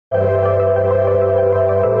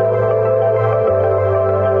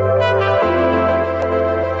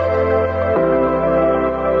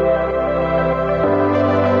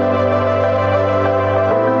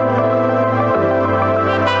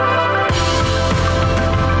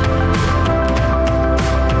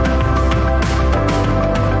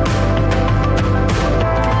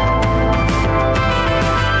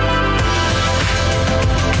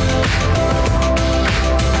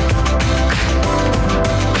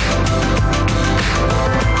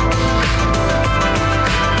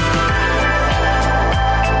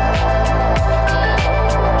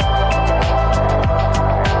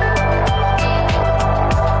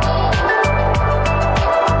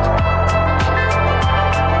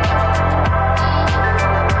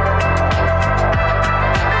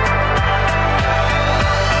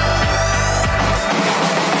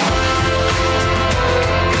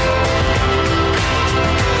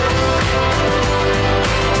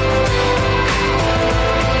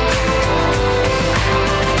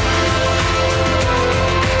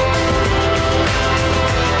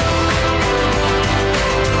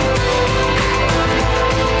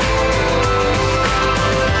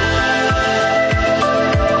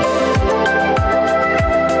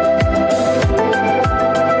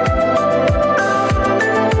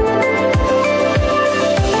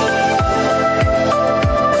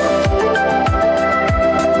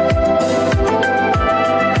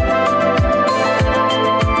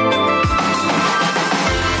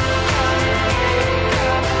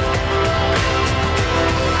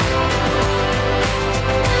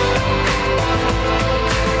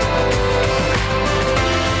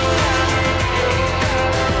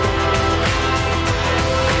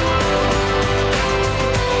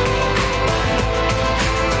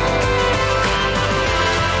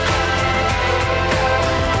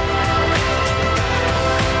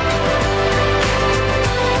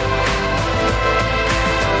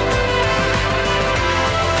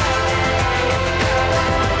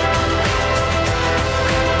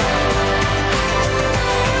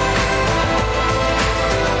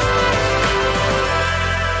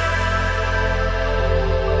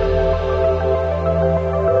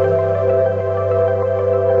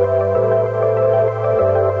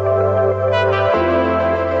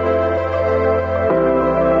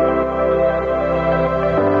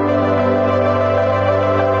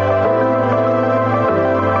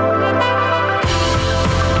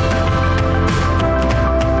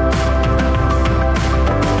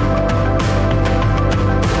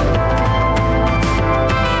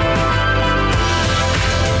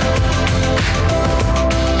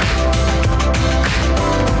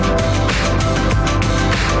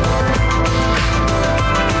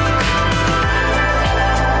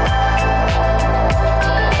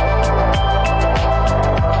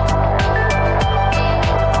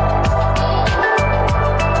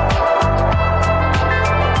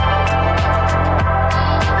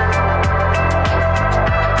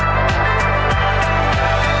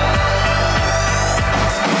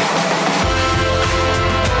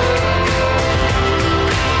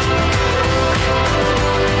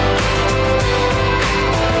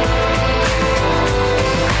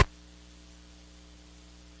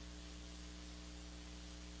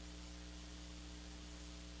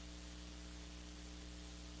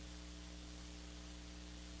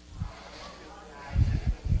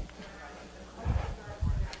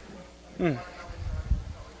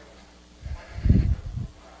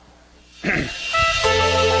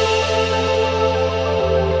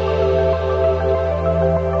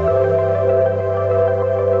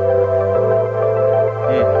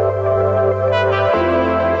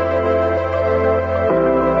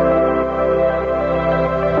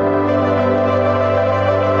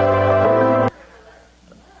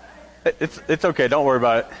It's okay. Don't worry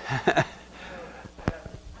about it.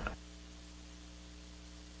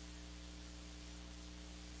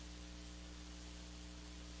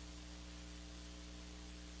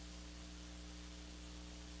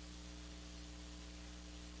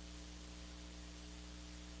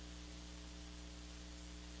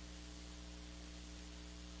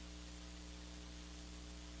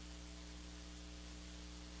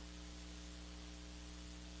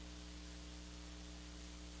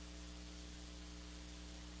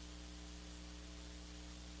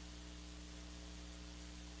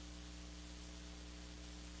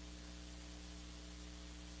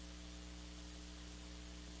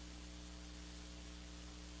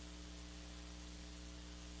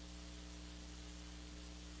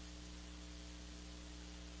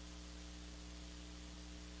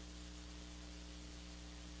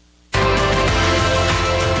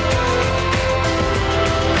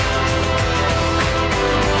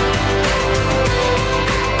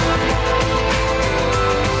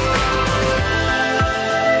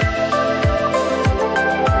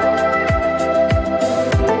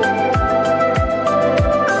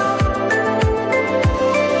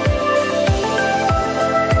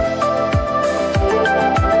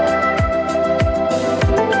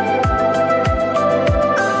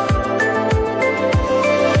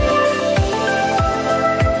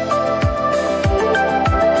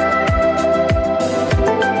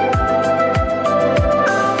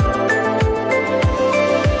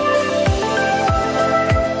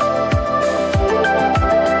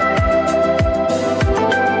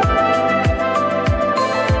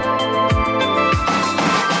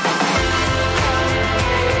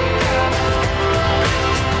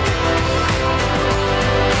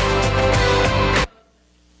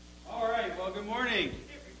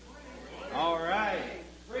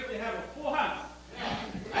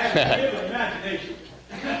 Imagination.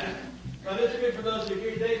 But it's good for those who are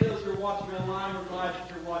here today, those who are watching online. We're glad that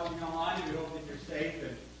you're watching online, and we hope that you're safe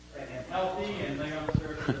and healthy. And lay on the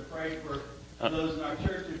surface to pray for those in our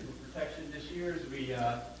church and for protection this year as we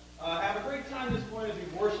have a great time this morning as we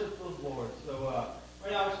worship the Lord. So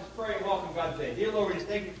right now, let's just pray and welcome God today. Dear Lord, we just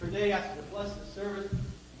thank you for today. Ask you to bless the service.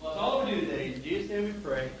 Bless all we do today. In Jesus' name we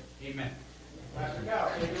pray. Amen. Pastor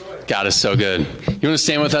Kyle, take it away. God is so good. You want to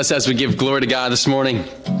stand with us as we give glory to God this morning?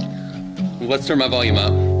 Let's turn my volume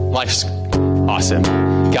up. Life's awesome.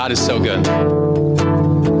 God is so good.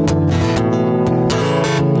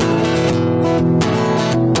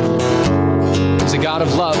 He's a God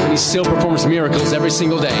of love, and he still performs miracles every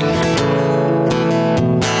single day.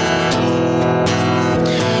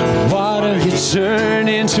 Water you turn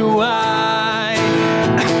into wine.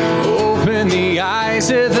 Open the eyes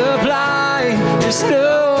of the blind. There's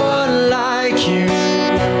no one like you.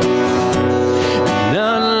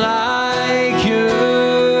 None like you.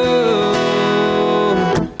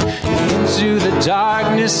 Into the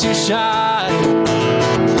darkness you shine.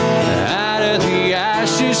 Out of the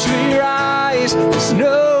ashes we rise. There's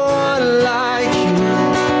no one like you.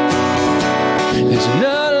 There's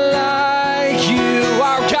none like you.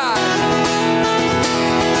 Our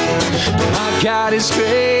God is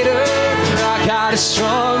greater. Our God is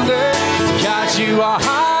stronger. God, you are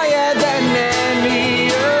higher than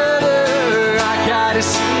any other. Our God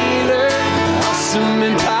is healer, awesome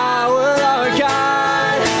in power. Our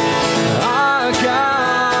God, our God.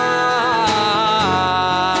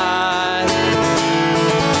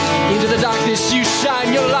 Into the darkness you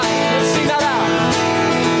shine your light. Let's sing that out.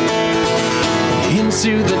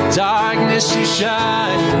 Into the darkness you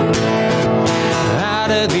shine.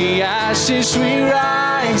 Out of the ashes we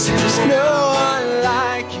rise. There's no one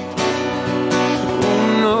like you.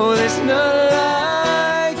 Oh no, there's none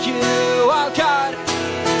like you. Our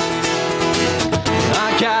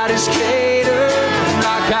God is greater.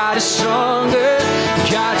 Our God is stronger.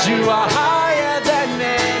 God, you are higher than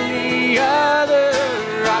any other.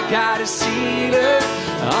 Our God is healer,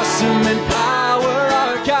 awesome in power.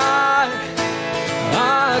 Our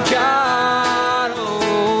God,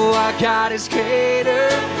 oh, our God is greater.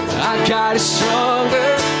 Our God is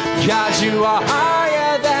stronger. God, you are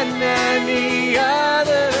higher than any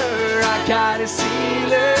other. Our God is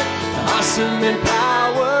healer, awesome in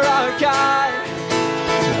power. Our God,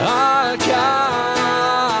 our God.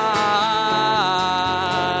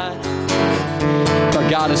 Our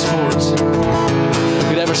God is for us, who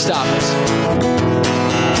could ever stop us?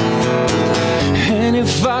 And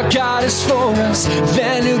if our God is for us,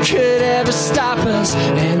 then who could ever stop us?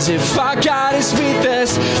 And if our God is with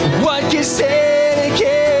us, what can stand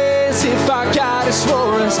against? If our God is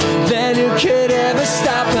for us, then who could ever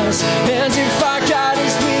stop us? And if our God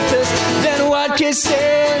is with us, then what can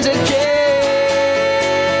stand against?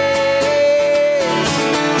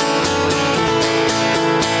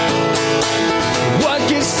 What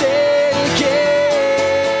can stand against?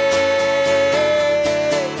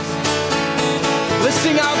 Let's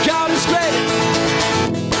sing out, God is great.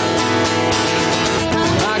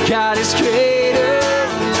 Our God is greater,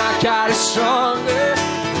 our God is stronger.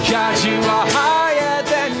 God, you are higher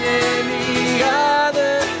than any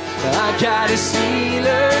other. Our God is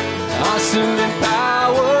healer, awesome in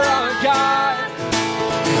power.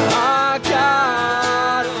 Our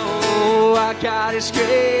God, oh, our God is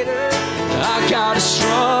greater, our God is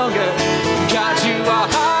stronger. God, you are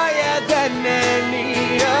higher than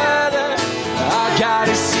any other. Our God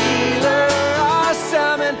is healer,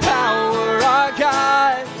 awesome in power. Our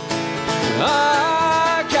God,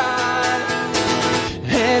 our God.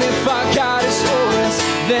 And if our God is for us,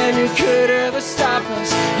 then who could ever stop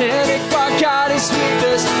us? And if our God is with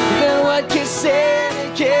us, then what can stand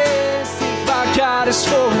against? If our God is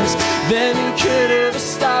for us, then who could ever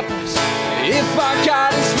stop us? If our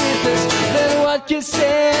God is with us, then what can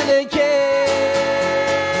stand against?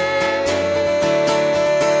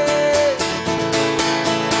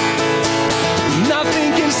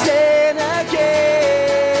 Nothing can stand against.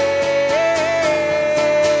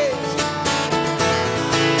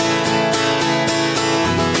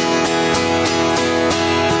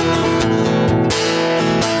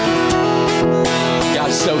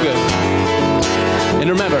 God's so good. And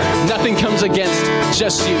remember, nothing comes against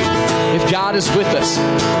just you. If God is with us,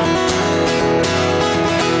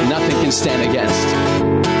 nothing can stand against.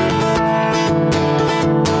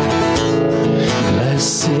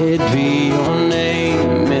 Blessed be your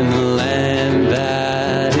name in the land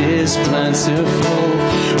that is plentiful,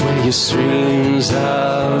 where your streams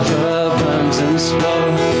of abundance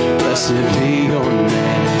flow. Blessed be your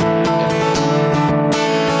name.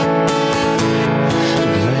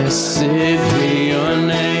 Blessed be your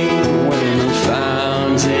name when I'm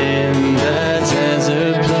found in the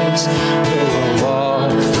desert place, though I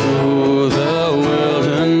walk through the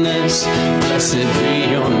wilderness. Blessed be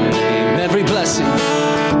your name. Every blessing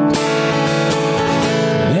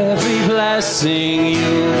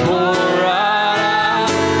you pour out,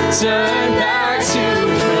 turn back to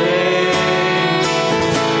praise.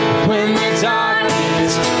 When the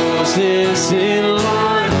darkness closes in,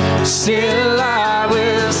 Lord, still I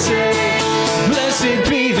will say, blessed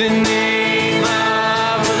be the name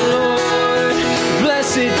of the Lord.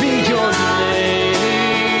 Blessed be your name.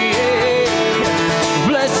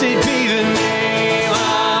 Blessed be the name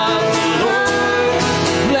of the Lord.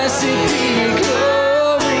 Blessed be your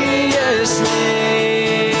glorious name.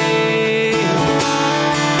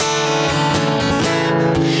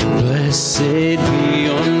 Blessed be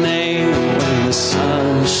your name when the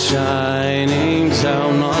sun's shining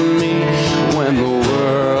down on me, when the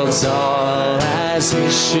world's all as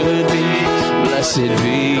it should be. Blessed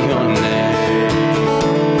be your name.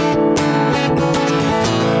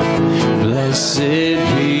 Blessed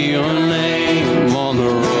be your name on the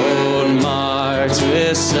road marked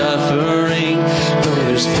with suffering, though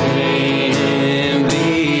there's pain in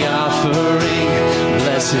the offering.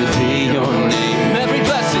 Blessed be your name.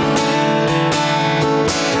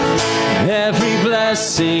 Every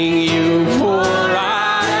blessing you pour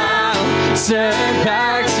out, turn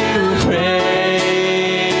back to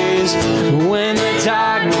praise. When the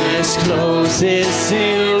darkness closes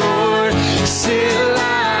in, Lord, still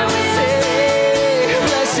I will say,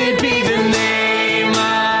 blessed be the name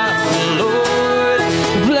of the Lord.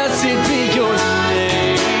 Blessed be your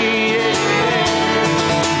name.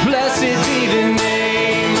 Blessed be the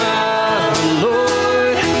name of the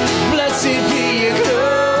Lord. Blessed be your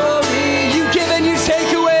glory. You give and you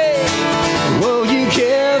take away. Oh, you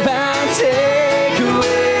give and take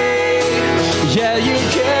away. Yeah, you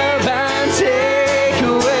give and take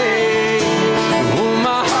away. Oh,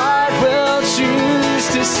 my heart will choose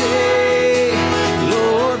to say,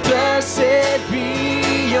 Lord, blessed be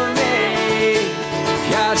your name.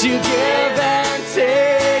 God, you give and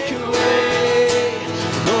take away.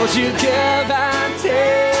 Lord, you give and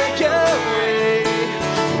take away.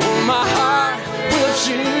 Oh, my heart will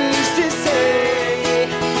choose to say,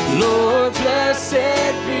 Lord,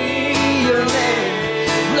 blessed be your name.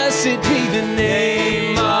 Blessed be the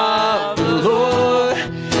name of the Lord.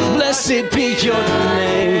 Blessed be your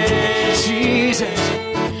name, Jesus.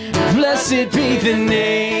 Blessed be the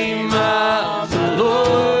name of the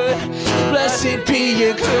Lord. Blessed be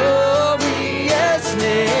your glorious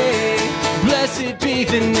name. Blessed be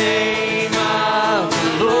the name of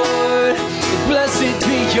the Lord. Blessed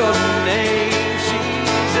be your name,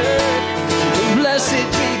 Jesus. Blessed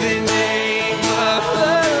be the name of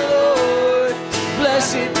the Lord.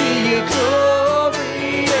 Blessed be your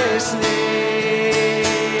glorious name.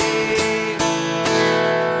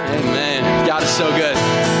 Amen. God is so good.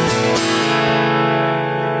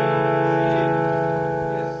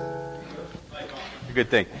 A good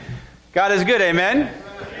thing. God is good, amen?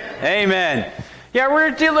 Amen. Yeah,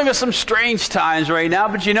 we're dealing with some strange times right now,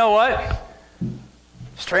 but you know what?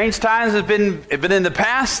 Strange times have been in the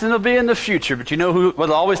past and they'll be in the future, but you know what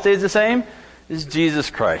always stays the same? Is Jesus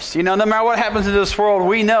Christ. You know, no matter what happens in this world,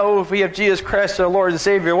 we know if we have Jesus Christ, our Lord and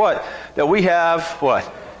Savior, what? That we have what?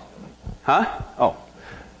 Huh? Oh.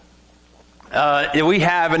 We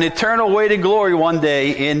have an eternal way to glory one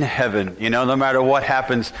day in heaven, you know, no matter what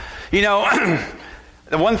happens. You know,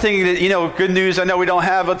 the one thing that, you know, good news, I know we don't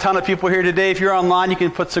have a ton of people here today. If you're online, you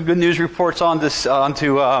can put some good news reports on this,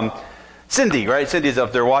 onto Cindy, right? Cindy's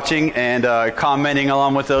up there watching and commenting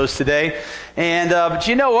along with those today. And but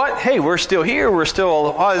you know what? Hey, we're still here. We're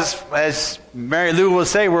still, as Mary Lou will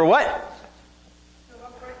say, we're what?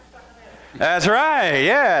 That's right.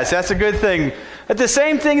 Yes, that's a good thing. At the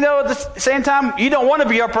same thing, though, at the same time, you don't want to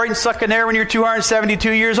be upright and sucking air when you're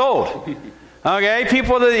 272 years old. Okay,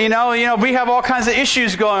 people that, you know, we have all kinds of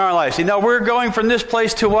issues going on in our lives. You know, we're going from this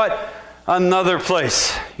place to what? Another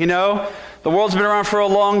place. You know, the world's been around for a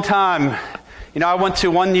long time. You know, I went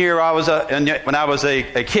to one year, when I was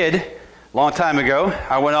a kid, a long time ago,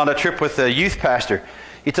 I went on a trip with a youth pastor.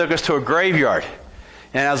 He took us to a graveyard.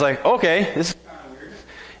 And I was like, okay, this is kind of weird.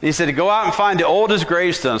 And he said to go out and find the oldest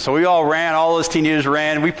gravestone. So we all ran, all those teenagers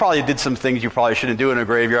ran. We probably did some things you probably shouldn't do in a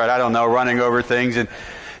graveyard. I don't know, running over things.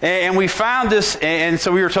 And we found this, and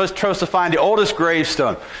so we were supposed to find the oldest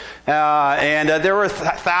gravestone. There were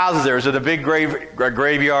thousands. There was at a big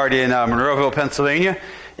graveyard in Monroeville, Pennsylvania.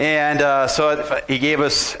 And so he gave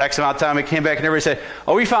us X amount of time. We came back, and everybody said,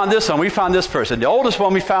 "Oh, we found this one. We found this person. The oldest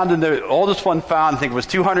one we found, I think, was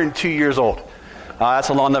 202 years old. That's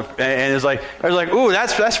a long enough." And I was like, "Ooh,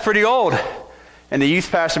 that's pretty old." And the youth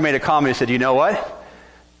pastor made a comment. He said, "You know what?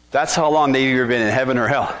 That's how long they've either been in heaven or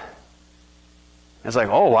hell." It's like,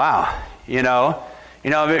 oh, wow, you know,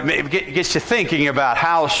 it gets you thinking about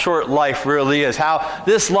how short life really is, how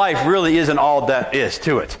this life really isn't all that is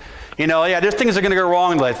to it. You know, yeah, there's things that are going to go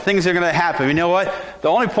wrong in life, things are going to happen. You know what? The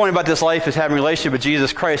only point about this life is having a relationship with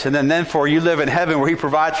Jesus Christ, and then for you live in heaven where He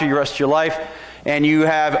provides for you the rest of your life, and you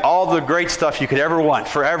have all the great stuff you could ever want,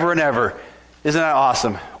 forever and ever. Isn't that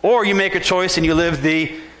awesome? Or you make a choice and you live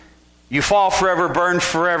you fall forever, burn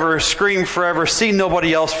forever, scream forever, see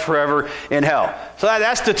nobody else forever in hell. So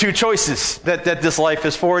that's the two choices that this life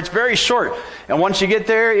is for. It's very short. And once you get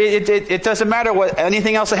there, it doesn't matter what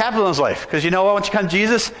anything else that happens in this life. Because you know what? Once you come to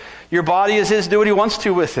Jesus, your body is His. Do what He wants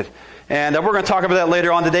to with it. And we're going to talk about that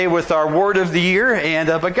later on today with our word of the year.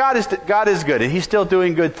 But God is good, and He's still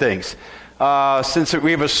doing good things. Since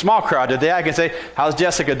we have a small crowd today, I can say, how's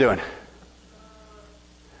Jessica doing?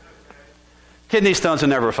 Kidney stones are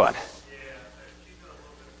never fun.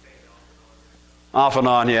 Off and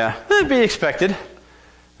on, yeah. It'd be expected.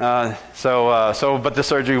 But the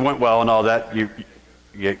surgery went well and all that.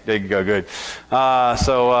 They go good.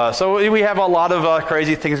 So we have a lot of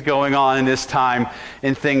crazy things going on in this time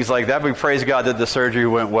and things like that. We praise God that the surgery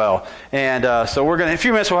went well. And so we're going to, in a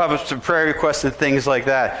few minutes, we'll have some prayer requests and things like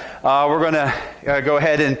that. We're going to go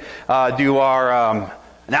ahead and do our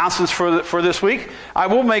announcements for this week. I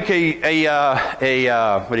will make a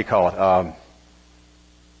what do you call it?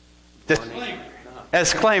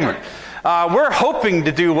 Disclaimer. We're hoping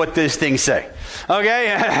to do what these things say. Okay?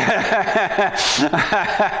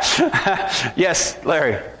 Yes,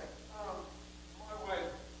 Larry. My wife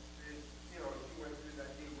is, she went through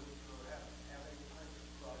that deal with having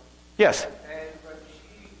hypertrophy. Yes. But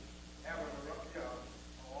she, having a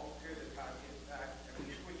long period of time getting back, and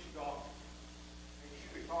we switched off. And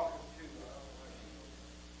she was talking to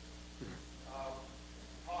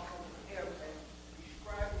him and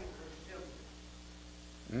describing her symptoms.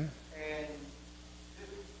 And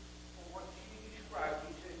from what she described,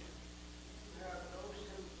 he said, "You have no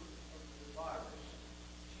symptoms of the virus."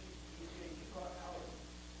 He said, "You got allergies."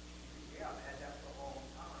 She said, "Yeah, I've had that for a long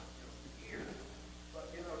time, for years." But,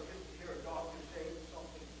 just to hear a doctor say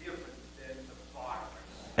something different than the virus.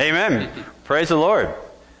 Amen. Praise the Lord.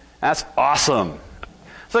 That's awesome.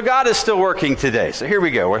 So God is still working today. So here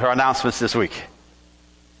we go with our announcements this week.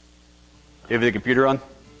 Do you have the computer on?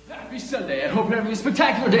 Happy Sunday. I hope you're having a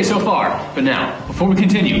spectacular day so far. But now, before we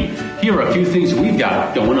continue, here are a few things we've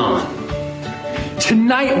got going on.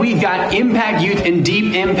 Tonight we've got Impact Youth and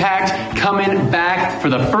Deep Impact coming back for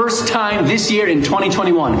the first time this year in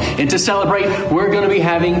 2021. And to celebrate, we're going to be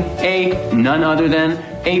having none other than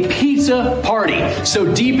a pizza party.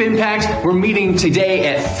 So Deep Impact, we're meeting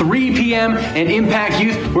today at 3 p.m. and Impact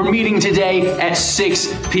Youth, we're meeting today at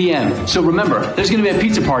 6 p.m. So remember, there's going to be a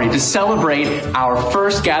pizza party to celebrate our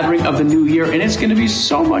first gathering of the new year, and it's going to be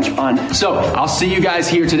so much fun. So I'll see you guys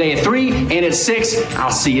here today at 3 and at 6.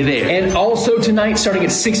 I'll see you there. And also tonight, starting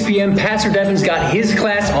at 6 p.m., Pastor Devin's got his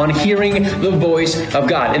class on hearing the voice of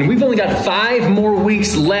God. And we've only got 5 more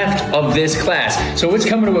weeks left of this class. So it's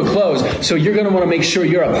coming to a close. So you're going to want to make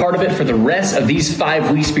sure you're a part of it for the rest of these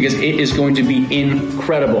 5 weeks because it is going to be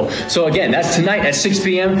incredible. So again, that's tonight at 6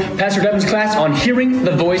 p.m. Pastor Devin's class on hearing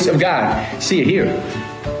the voice of God. See you here.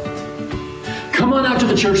 Come on out to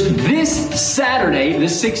the church this Saturday, the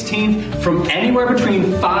 16th, from anywhere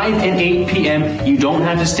between 5 and 8 p.m. You don't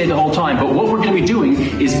have to stay the whole time. But what we're going to be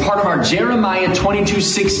doing is part of our Jeremiah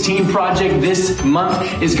 22:16 project this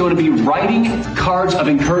month is going to be writing cards of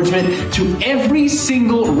encouragement to every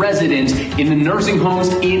single resident in the nursing homes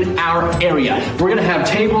in our area. We're going to have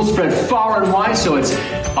tables spread far and wide, so it's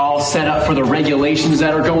all set up for the regulations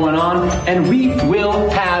that are going on. And we will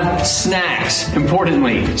have snacks,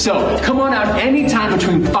 importantly. So come on out anytime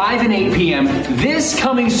between 5 and 8 p.m. this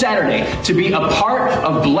coming Saturday to be a part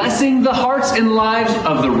of blessing the hearts and lives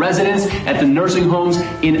of the residents at the nursing homes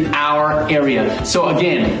in our area. So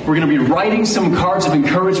again, we're going to be writing some cards of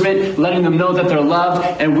encouragement, letting them know that they're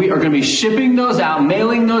loved, and we are going to be shipping those out,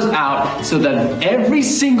 mailing those out, so that every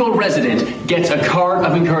single resident gets a card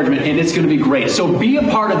of encouragement, and it's going to be great. So be a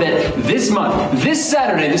part of it this month, this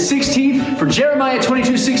Saturday, the 16th, for Jeremiah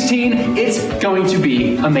 22:16. It's going to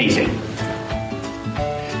be amazing.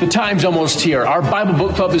 The time's almost here. Our Bible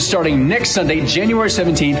Book Club is starting next Sunday, January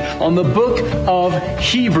 17th, on the book of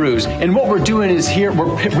Hebrews. And what we're doing is here,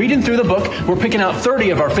 we're reading through the book, we're picking out 30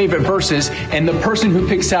 of our favorite verses, and the person who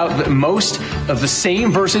picks out the most of the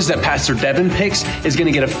same verses that Pastor Devin picks is going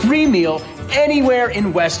to get a free meal anywhere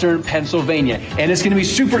in Western Pennsylvania. And it's going to be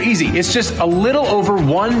super easy. It's just a little over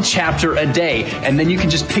 1 chapter a day. And then you can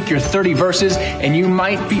just pick your 30 verses, and you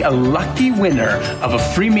might be a lucky winner of a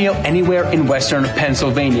free meal anywhere in Western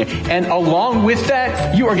Pennsylvania. And along with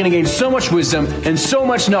that, you are going to gain so much wisdom and so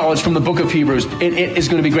much knowledge from the book of Hebrews. It is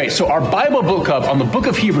going to be great. So our Bible Book Club on the book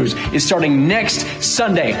of Hebrews is starting next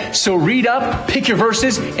Sunday. So read up, pick your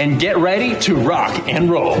verses, and get ready to rock and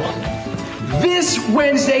roll. This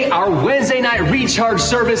Wednesday, our Wednesday night recharge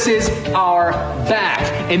services are back.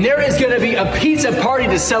 And there is going to be a pizza party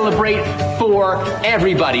to celebrate for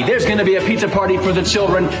everybody. There's going to be a pizza party for the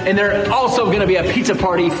children, and there's also going to be a pizza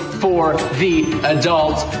party for the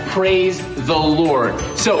adults. Praise the Lord.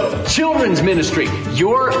 So, children's ministry,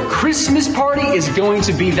 your Christmas party is going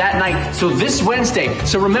to be that night. So this Wednesday,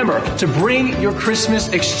 so remember to bring your Christmas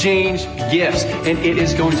exchange gifts, and it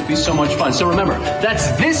is going to be so much fun. So remember,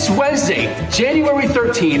 that's this Wednesday, January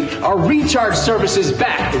 13th, our recharge service is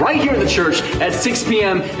back right here in the church at 6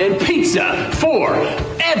 p.m. and pizza for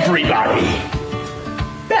everybody.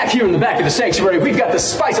 Back here in the back of the sanctuary, we've got the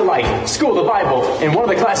Spice of Life School of the Bible. And one of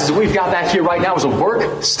the classes that we've got back here right now is a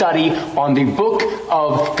work study on the book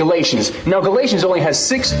of Galatians. Now, Galatians only has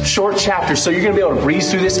 6 short chapters, so you're going to be able to breeze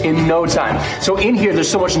through this in no time. So in here, there's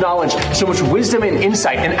so much knowledge, so much wisdom and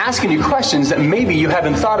insight, and asking you questions that maybe you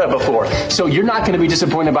haven't thought of before. So you're not going to be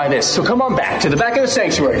disappointed by this. So come on back to the back of the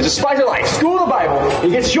sanctuary, to the Spice of Life School of the Bible,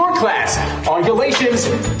 and get your class on Galatians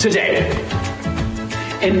today.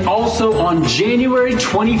 And also on January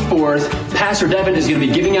 24th, Pastor Devin is going to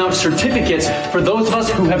be giving out certificates for those of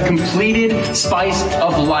us who have completed Spice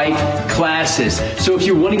of Life classes. So if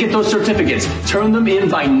you want to get those certificates, turn them in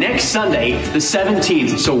by next Sunday, the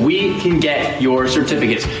 17th, so we can get your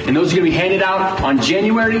certificates. And those are going to be handed out on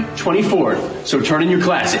January 24th. So turn in your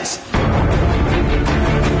classes.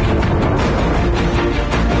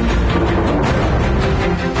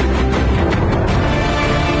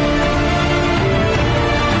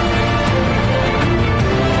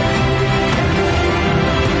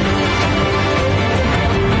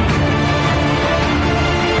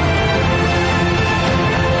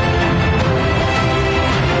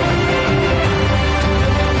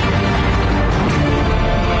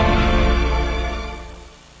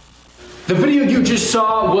 The video you just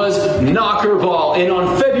saw was Knocker Ball, and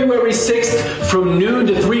on February 6th from noon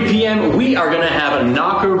to 3 p.m. we are going to have a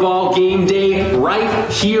Knocker Ball game day right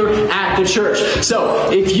here at at the church.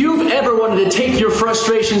 So if you've ever wanted to take your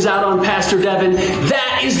frustrations out on Pastor Devin,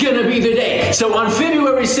 that is going to be the day. So on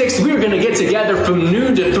February 6th, we're going to get together from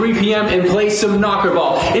noon to 3 p.m. and play some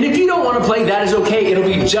knockerball. And if you don't want to play, that is okay. It'll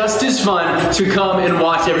be just as fun to come and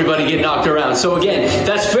watch everybody get knocked around. So again,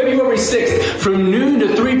 that's February 6th from noon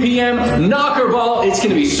to 3 p.m. knockerball. It's going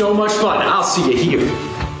to be so much fun. I'll see you here.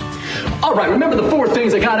 All right, remember the 4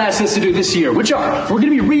 things that God asked us to do this year, which are, we're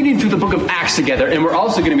going to be reading through the book of Acts together, and we're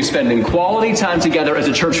also going to be spending quality time together as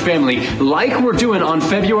a church family, like we're doing on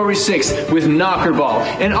February 6th with Knockerball.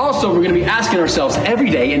 And also, we're going to be asking ourselves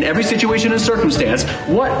every day, in every situation and circumstance,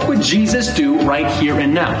 what would Jesus do right here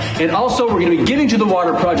and now? And also, we're going to be giving to the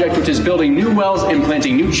Water Project, which is building new wells and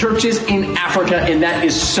planting new churches in Africa, and that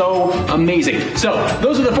is so amazing. So,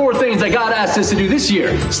 those are the 4 things that God asked us to do this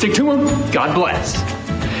year. Stick to them. God bless.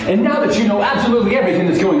 And now that you know absolutely everything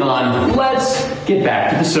that's going on, let's get back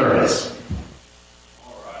to the service.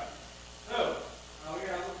 All right. So, we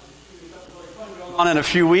got something really fun going On in a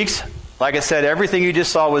few weeks. Like I said, everything you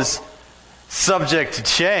just saw was subject to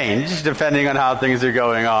change depending on how things are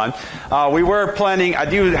going on. We were planning, I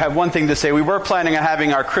do have one thing to say, we were planning on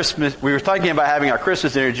having our Christmas, we were talking about having our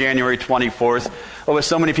Christmas dinner January 24th, but with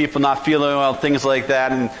so many people not feeling well, things like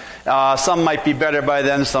that, and some might be better by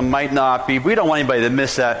then, some might not be. We don't want anybody to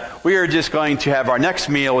miss that. We are just going to have our next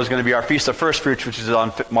meal is going to be our Feast of First Fruits, which is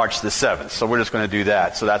on March the 7th. So we're just going to do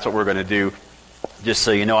that. So that's what we're going to do. Just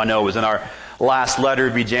so you know, I know it was in our last letter,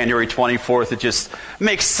 it'd be January 24th. It just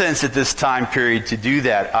makes sense at this time period to do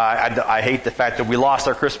that. I hate the fact that we lost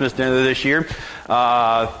our Christmas dinner this year.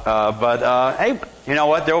 But hey, you know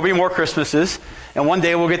what? There will be more Christmases. And one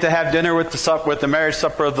day we'll get to have dinner with the marriage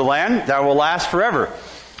supper of the Lamb. That will last forever.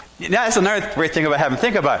 Now, that's another great thing about heaven.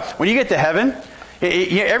 Think about it. When you get to heaven,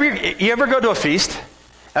 you ever go to a feast,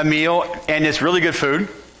 a meal, and it's really good food,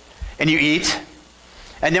 and you eat,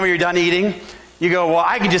 and then when you're done eating, you go, well,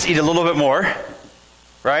 I can just eat a little bit more,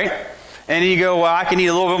 right? And then you go, well, I can eat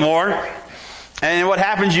a little bit more. And what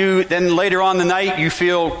happens, then later on the night, you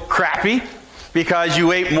feel crappy because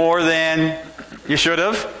you ate more than you should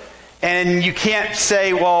have. And you can't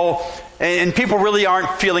say, well, and people really aren't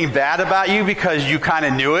feeling bad about you because you kind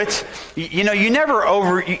of knew it. You know, you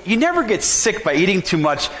never get sick by eating too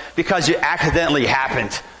much because it accidentally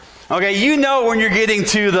happened. Okay, you know when you're getting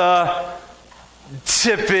to the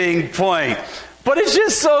tipping point. But it's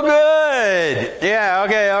just so good. Yeah,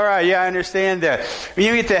 okay, all right. Yeah, I understand that. When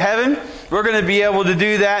you get to heaven, we're going to be able to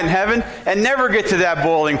do that in heaven and never get to that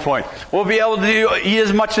boiling point. We'll be able to eat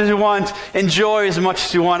as much as we want, enjoy as much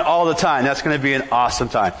as we want all the time. That's going to be an awesome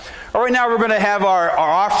time. All right, now we're going to have our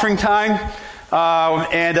offering time.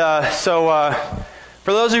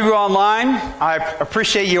 For those of you online, I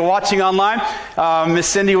appreciate you watching online. Miss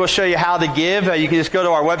Cindy will show you how to give. You can just go to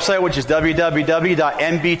our website, which is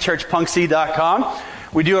www.mbchurchpunksea.com.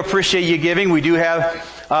 We do appreciate you giving. We do have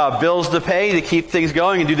bills to pay to keep things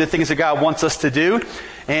going and do the things that God wants us to do.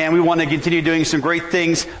 And we want to continue doing some great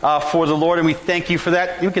things for the Lord, and we thank you for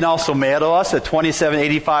that. You can also mail to us at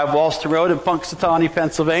 2785 Walston Road in Punxsutawney,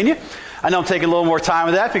 Pennsylvania. I know I'm taking a little more time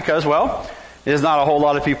with that because, well, there's not a whole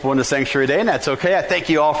lot of people in the sanctuary today, and that's okay. I thank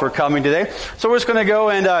you all for coming today. So we're just going to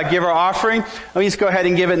go and give our offering. Let me just go ahead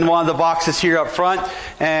and give it in one of the boxes here up front,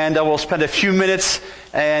 and we'll spend a few minutes,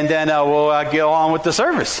 and then we'll go on with the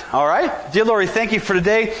service. All right? Dear Lord, thank you for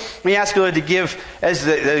today. We ask you, Lord, to give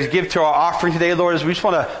to our offering today, Lord, as we just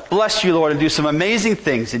want to bless you, Lord, and do some amazing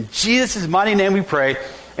things. In Jesus' mighty name we pray.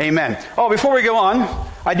 Amen. Oh, before we go on,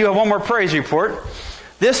 I do have one more praise report.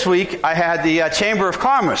 This week, I had the Chamber of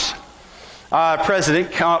Commerce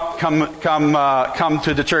president come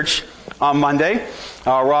to the church on Monday,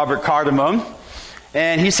 Robert Cardamone,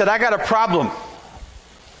 and he said, I got a problem.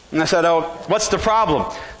 And I said, oh, what's the problem?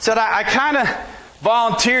 He said, I kind of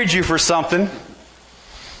volunteered you for something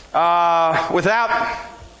without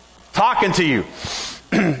talking to you.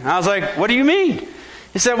 I was like, what do you mean?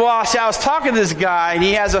 He said, well, I was talking to this guy, and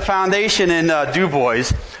he has a foundation in Du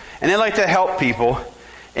Bois, and they like to help people.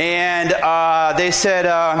 And they said,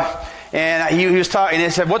 and he was talking, and they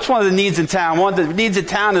said, what's one of the needs in town? One of the needs in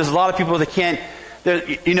town is a lot of people that can't,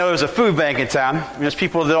 there's a food bank in town. And there's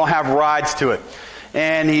people that don't have rides to it.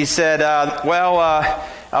 And he said,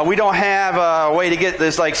 we don't have a way to get,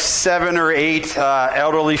 there's like 7 or 8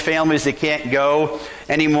 elderly families that can't go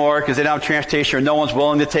anymore because they don't have transportation or no one's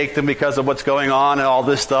willing to take them because of what's going on and all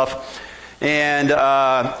this stuff. And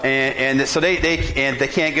so they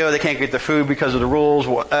can't go. They can't get the food because of the rules.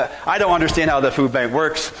 I don't understand how the food bank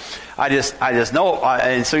works. I just know.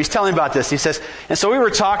 And so he's telling me about this. He says, and so we were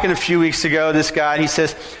talking a few weeks ago. This guy, and he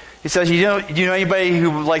says, He says, do you know anybody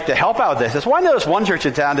who would like to help out with this? I said, well, I know there's one church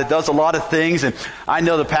in town that does a lot of things, and I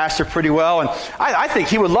know the pastor pretty well, and I think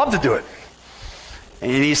he would love to do it.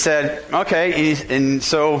 And he said, okay.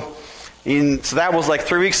 So that was like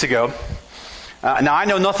 3 weeks ago. Now, I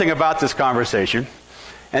know nothing about this conversation.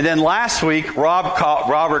 And then last week, Robert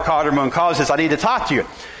Cotterman calls and says, I need to talk to you.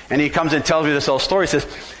 And he comes and tells me this whole story. He says,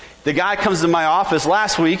 the guy comes to my office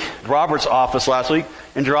last week, Robert's office last week,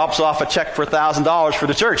 and drops off a check for $1,000 for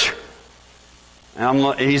the church.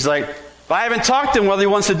 And he's like, but I haven't talked to him whether he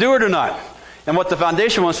wants to do it or not. And what the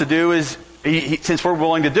foundation wants to do is, since we're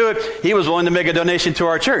willing to do it, he was willing to make a donation to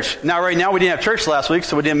our church. Now, right now, we didn't have church last week,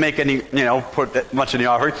 so we didn't make any, put that much in the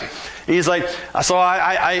offering. And he's like, so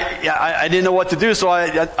I didn't know what to do, so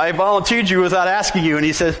I volunteered you without asking you. And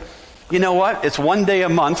he says, you know what? It's one day a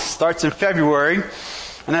month, starts in February.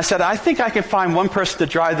 And I said, I think I can find one person to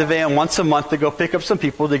drive the van once a month to go pick up some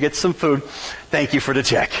people to get some food. Thank you for the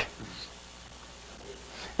check.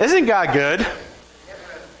 Isn't God good?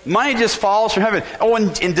 Money just falls from heaven. Oh,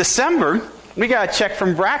 in December, we got a check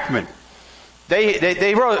from Brackman.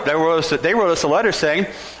 They wrote us a letter saying,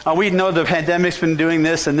 we know the pandemic's been doing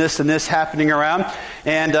this and this and this happening around,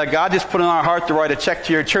 and God just put in our heart to write a check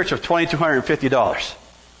to your church of $2,250.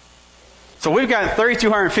 So we've gotten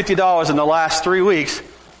 $3,250 in the last 3 weeks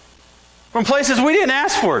from places we didn't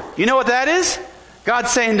ask for. You know what that is? God's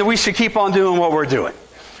saying that we should keep on doing what we're doing.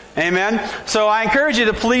 Amen? So I encourage you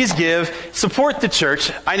to please give, support the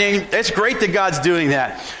church. I mean, it's great that God's doing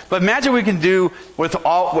that. But imagine what we can do with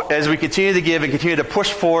as we continue to give and continue to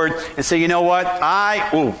push forward and say, you know what?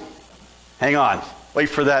 Hang on. Wait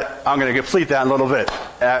for that. I'm going to complete that in a little bit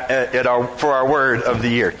for our word of the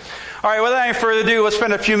year. All right, without any further ado, let's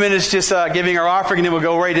spend a few minutes just giving our offering, and then we'll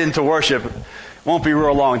go right into worship. Won't be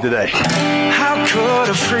real long today. How could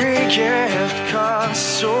a free gift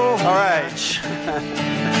cost so much?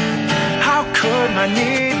 How could my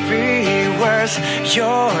need be worth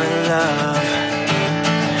your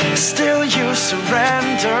love? Still you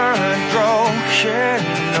surrendered broken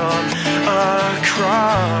on a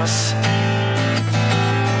cross.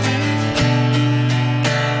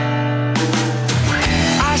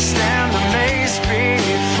 I stand amazed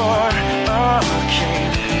before a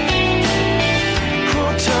king who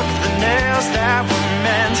took the nails that were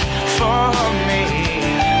meant for me,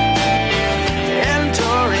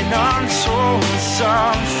 enduring untold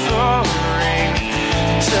suffering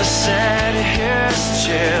to set his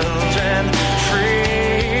children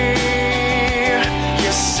free.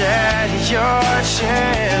 You set your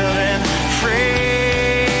children free.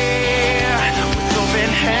 With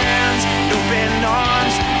open hands, open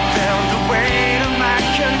arms, felt the weight of my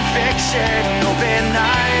conviction. Open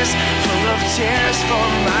eyes, full of tears for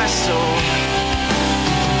my soul.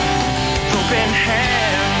 Open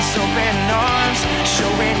hands, open arms,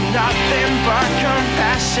 showing nothing but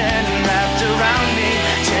compassion wrapped around me,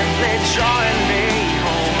 gently drawing me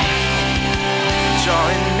home,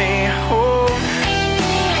 drawing me home.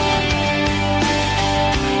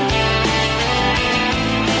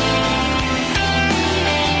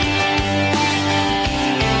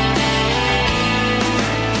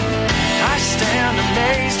 I stand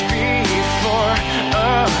amazed before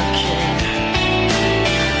a king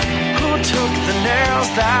who took the nails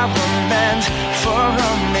that were meant for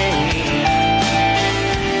me,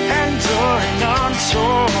 enduring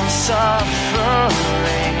untold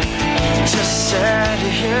suffering to set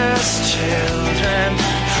his children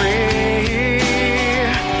free.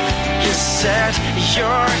 You set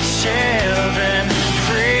your children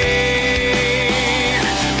free.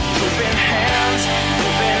 Open hands,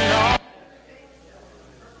 open arms.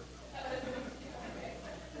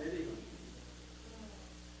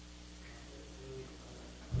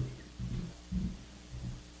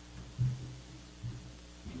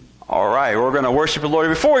 All right, we're going to worship the Lord.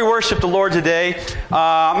 Before we worship the Lord today,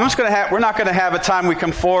 we're not going to have a time we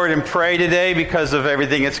come forward and pray today because of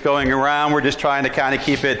everything that's going around. We're just trying to kind of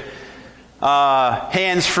keep it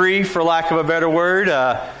hands-free, for lack of a better word.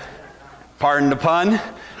 Pardon the pun.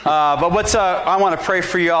 But I want to pray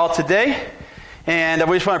for you all today. And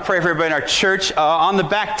we just want to pray for everybody in our church. On the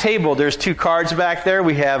back table, there's 2 cards back there.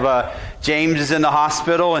 We have James is in the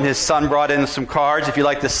hospital, and his son brought in some cards. If you'd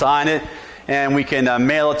like to sign it, and we can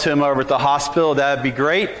mail it to him over at the hospital, that would be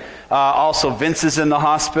great. Also, Vince is in the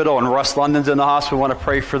hospital, and Russ London's in the hospital. We want to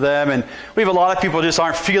pray for them. And we have a lot of people who just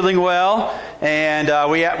aren't feeling well, and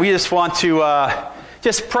we just want to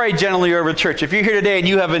just pray generally over the church. If you're here today and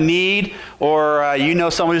you have a need, or you know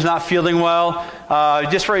someone who's not feeling well,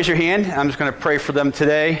 just raise your hand. I'm just going to pray for them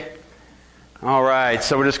today. All right,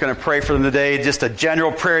 so we're just going to pray for them today, just a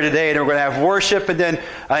general prayer today, and we're going to have worship and then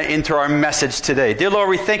into our message today. Dear Lord,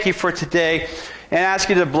 we thank you for today and ask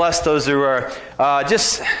you to bless those who are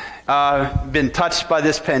just been touched by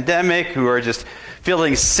this pandemic, who are just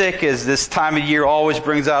feeling sick, as this time of year always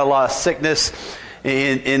brings out a lot of sickness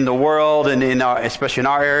in the world, and especially in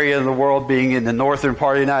our area of the world, being in the northern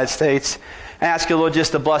part of the United States. I ask you, Lord,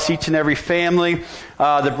 just to bless each and every family,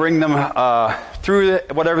 to bring them through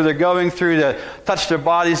whatever they're going through, to touch their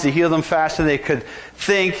bodies, to heal them faster than they could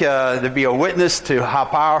think, to be a witness to how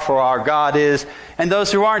powerful our God is. And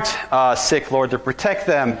those who aren't sick, Lord, to protect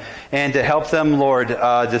them and to help them, Lord,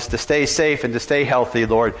 just to stay safe and to stay healthy,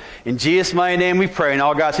 Lord. In Jesus' mighty name we pray. And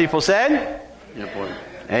all God's people said? Yep, Lord.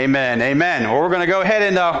 Amen. Amen. Well, we're going to go ahead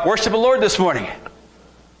and worship the Lord this morning.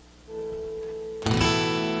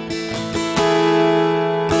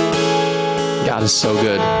 God is so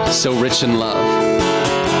good, so rich in love.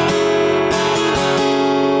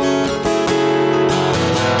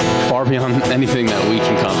 Far beyond anything that we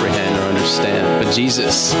can comprehend or understand. But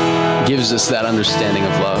Jesus gives us that understanding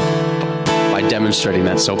of love by demonstrating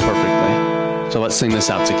that so perfectly. So let's sing this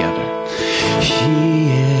out together. He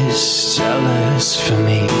is jealous for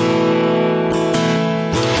me.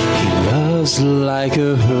 He loves like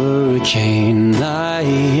a hurricane. I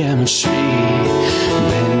am a tree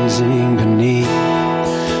bending beneath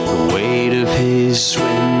the weight of his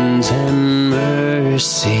wind and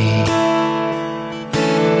mercy.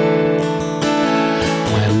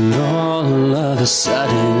 When all of a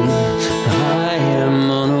sudden I am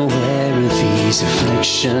unaware of these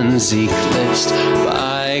afflictions eclipsed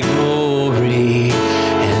by glory,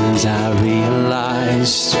 and I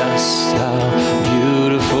realize just how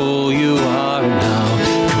beautiful you are and how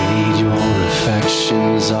great your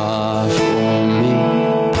affections are for me.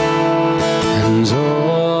 And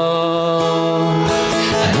oh,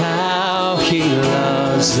 how he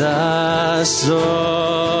loves us,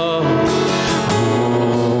 oh,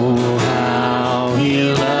 how he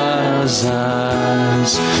loves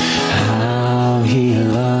us, how he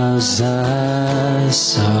loves us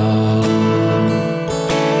so.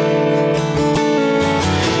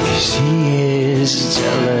 He is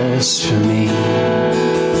jealous for me.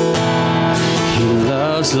 He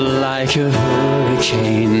loves like a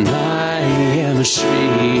hurricane. I am a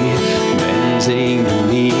tree bending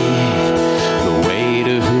beneath the weight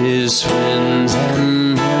of his wind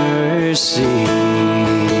and mercy.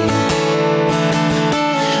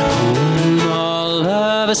 When all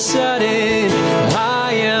of a sudden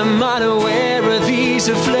I am unaware of these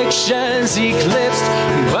afflictions eclipsed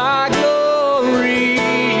by glory,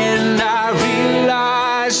 and I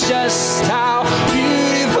realize just how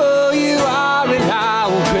beautiful you are and how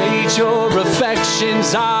great your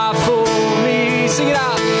affections are for me. Sing it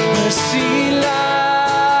out. He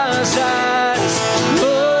loves us.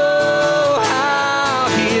 Oh, how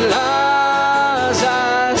he loves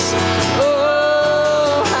us.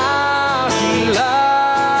 Oh, how he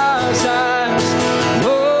loves us.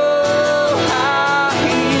 Oh, how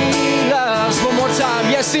he loves. One more time.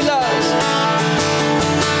 Yes, he loves.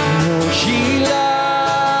 Oh, he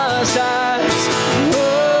loves us.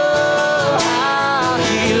 Oh, how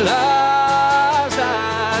he loves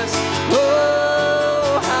us.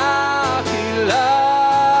 Oh, how he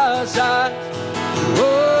loves us.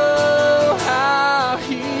 Oh, how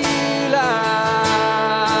he loves.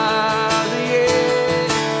 Yeah.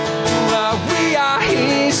 Well, we are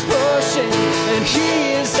his portion, and he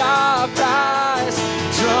is our prize,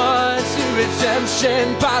 drawn to redemption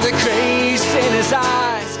by the grace in his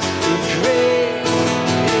eyes. With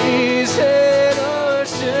grace and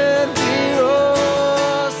ocean we're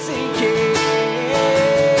all sinking.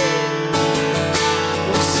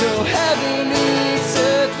 So heaven meets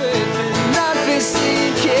earth with an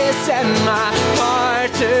unforeseen kiss, and my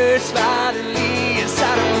heart turns violently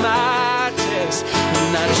inside of my chest.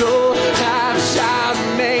 And I don't have to shout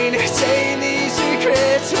and maintain these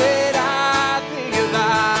regrets when I think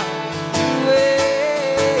about the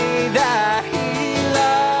way that he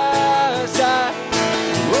loves us.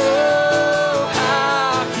 Oh,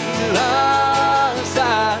 how he loves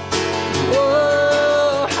us.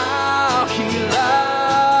 Oh, how he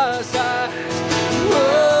loves us.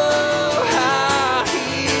 Oh, how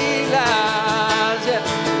he loves us.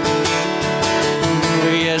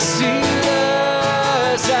 Yes, he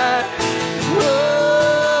loves us.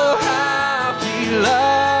 Oh, how he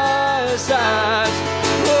loves us.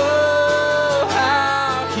 Oh,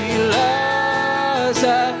 how he loves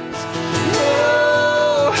us.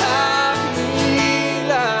 Oh, how he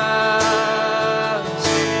loves.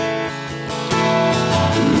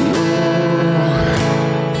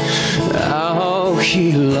 Oh, how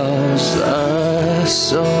he loves us.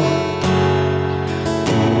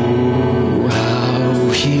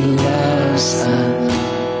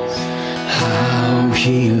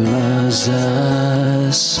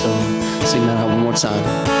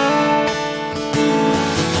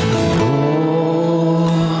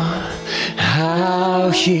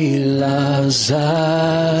 He loves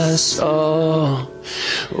us all.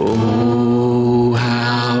 Oh,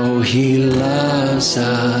 how He loves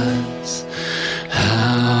us.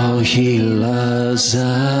 How He loves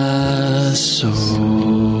us so.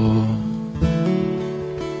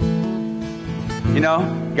 You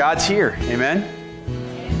know, God's here. Amen?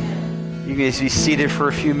 You can be seated for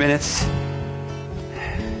a few minutes.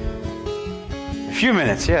 A few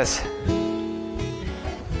minutes, yes.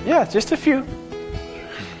 Yeah, just a few.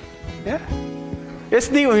 Yeah. It's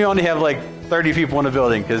neat when we only have like 30 people in the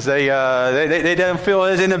building because they don't feel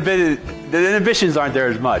as inhibited. The inhibitions aren't there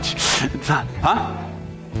as much. Huh?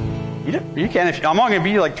 You can. I'm only going to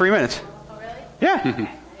be like 3 minutes. Oh, really? Yeah.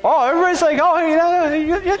 Oh, everybody's like, oh,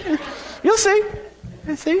 you'll see.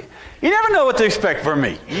 You see? You never know what to expect from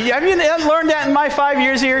me. Have you learned that in my 5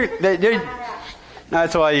 years here?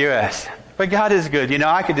 That's why you asked. But God is good. You know,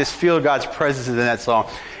 I could just feel God's presence in that song.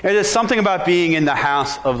 It is something about being in the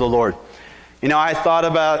house of the Lord. You know, I thought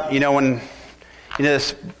about, when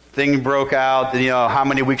this thing broke out, how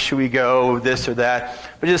many weeks should we go, this or that.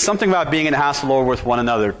 But there's something about being in the house of the Lord with one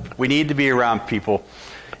another. We need to be around people.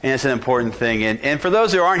 And it's an important thing. And for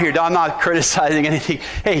those who aren't here, I'm not criticizing anything.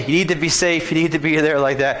 Hey, you need to be safe. You need to be there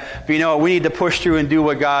like that. But you know what? We need to push through and do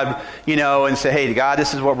what God, and say, hey, God,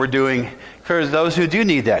 this is what we're doing. For those who do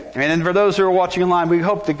need that. And then for those who are watching online, we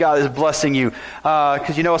hope that God is blessing you.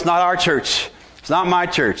 Because, it's not our church. It's not my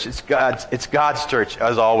church. It's God's church,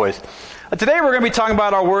 as always. Today we're going to be talking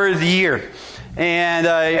about our word of the year. And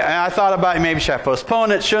I thought about maybe should I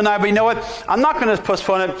postpone it, shouldn't I? But you know what? I'm not going to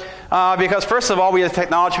postpone it because first of all, we have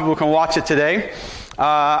technology people can watch it today.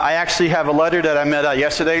 I actually have a letter that I met out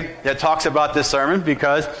yesterday that talks about this sermon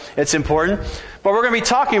because it's important. But we're going to be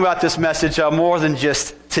talking about this message more than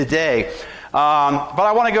just today. But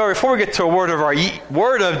I want to go, before we get to a word of our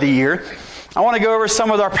word of the year, I want to go over some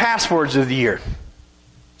of our past words of the year.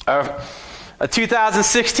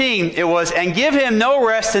 2016, it was, and give him no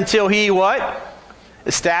rest until he what?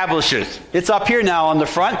 Establishes. It's up here now on the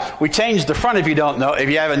front. We changed the front if you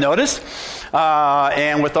haven't noticed.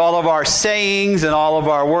 And with all of our sayings and all of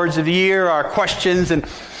our words of the year, our questions and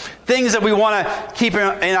things that we want to keep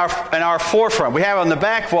in our forefront. We have it on the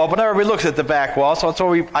back wall, but nobody looks at the back wall, so that's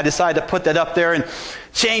why I decided to put that up there and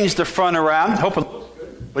change the front around. Hope it looks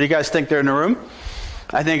good. What do you guys think there in the room?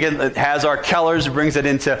 I think it has our colors, brings it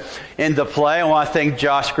into play. I want to thank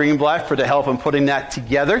Josh Greenblatt for the help in putting that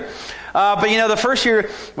together. But the first year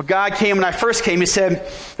when God came, when I first came, he said,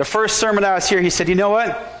 the first sermon I was here, he said, you know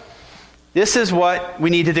what? This is what we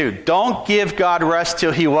need to do. Don't give God rest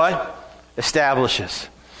till he what? Establishes.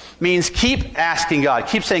 Means keep asking God.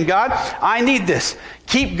 Keep saying, God, I need this.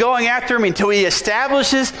 Keep going after him until he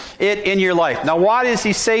establishes it in your life. Now, why does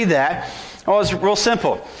he say that? Well, it's real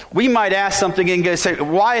simple. We might ask something and say,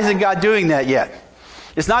 why isn't God doing that yet?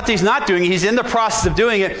 It's not that he's not doing it. He's in the process of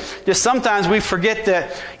doing it. Just sometimes we forget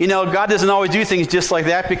that, God doesn't always do things just like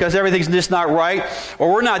that because everything's just not right,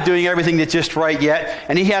 or we're not doing everything that's just right yet.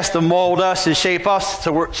 And he has to mold us and shape us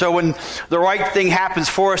so when the right thing happens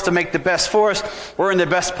for us to make the best for us, we're in the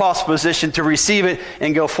best possible position to receive it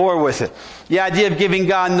and go forward with it. The idea of giving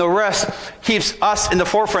God no rest keeps us in the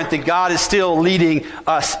forefront that God is still leading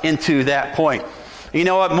us into that point. You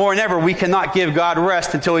know what? More than ever, we cannot give God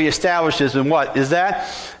rest until he establishes. And what is that?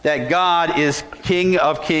 That God is King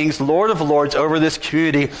of Kings, Lord of Lords over this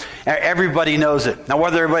community. And everybody knows it. Now,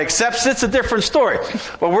 whether everybody accepts it's a different story.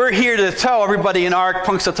 But we're here to tell everybody in our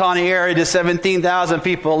Punxsutawney area, the 17,000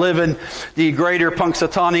 people live in the greater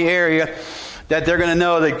Punxsutawney area, that they're going to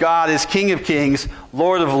know that God is King of Kings,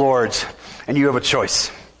 Lord of Lords, and you have a choice.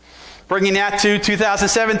 Bringing that to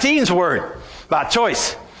 2017's word about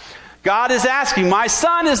choice. God is asking, my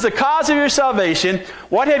son is the cause of your salvation.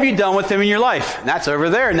 What have you done with him in your life? And that's over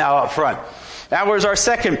there now up front. That was our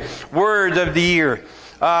second word of the year.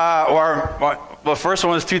 The first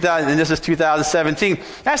one was 2000, and this is 2017.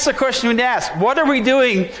 That's the question we need to ask. What are we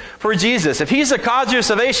doing for Jesus? If he's the cause of your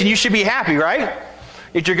salvation, you should be happy, right?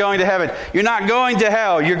 If you're going to heaven. You're not going to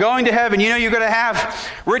hell. You're going to heaven. You're going to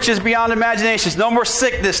have riches beyond imaginations. No more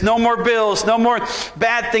sickness. No more bills. No more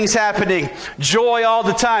bad things happening. Joy all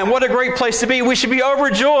the time. What a great place to be. We should be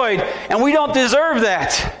overjoyed. And we don't deserve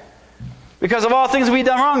that. Because of all things we've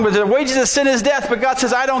done wrong. But the wages of sin is death. But God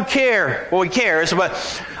says, I don't care. Well, he cares. But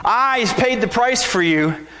I paid the price for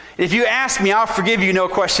you. If you ask me, I'll forgive you. No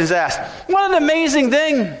questions asked. What an amazing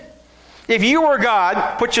thing. If you were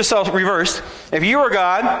God, put yourself reversed. If you were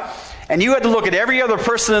God and you had to look at every other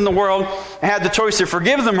person in the world and had the choice to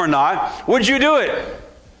forgive them or not, would you do it?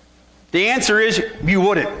 The answer is you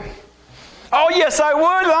wouldn't. Oh, yes, I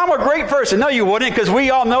would. I'm a great person. No, you wouldn't, because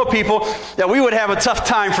we all know people that we would have a tough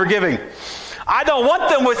time forgiving. I don't want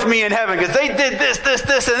them with me in heaven because they did this, this,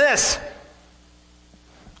 this, and this.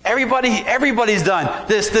 Everybody's done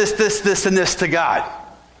this, and this to God.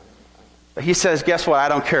 But he says, guess what? I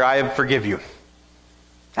don't care. I forgive you.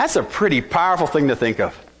 That's a pretty powerful thing to think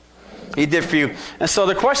of. He did for you. And so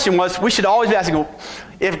the question was, we should always be asking,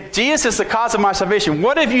 if Jesus is the cause of my salvation,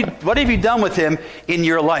 what have you done with him in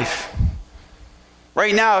your life?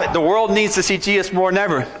 Right now, the world needs to see Jesus more than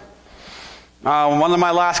ever. One of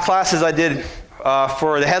my last classes I did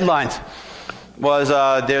for the headlines was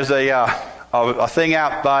there's a thing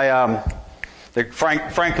out by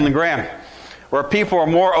Franklin Graham where people are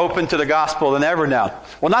more open to the gospel than ever now.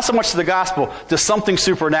 Well, not so much to the gospel, to something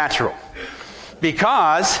supernatural.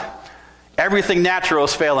 Because everything natural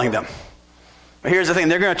is failing them. But here's the thing,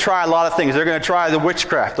 they're going to try a lot of things. They're going to try the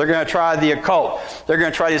witchcraft. They're going to try the occult. They're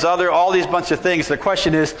going to try all these bunch of things. The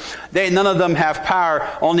question is, none of them have power,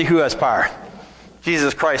 only who has power?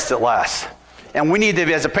 Jesus Christ at last. And we need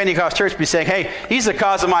to, as a Pentecost church, be saying, hey, he's the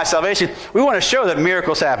cause of my salvation. We want to show that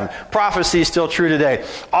miracles happen. Prophecy is still true today.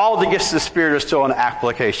 All the gifts of the Spirit are still in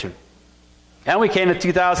application. And we came to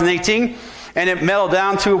 2018, and it mellowed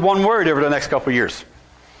down to one word over the next couple of years.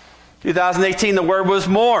 2018, the word was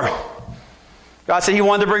more. God said he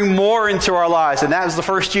wanted to bring more into our lives. And that was the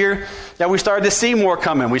first year that we started to see more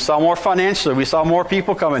coming. We saw more financially. We saw more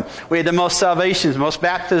people coming. We had the most salvations, most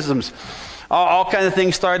baptisms. All kinds of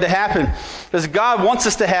things started to happen. Because God wants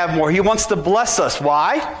us to have more. He wants to bless us.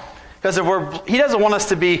 Why? Because he doesn't want us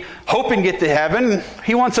to be hoping to get to heaven.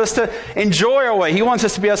 He wants us to enjoy our way. He wants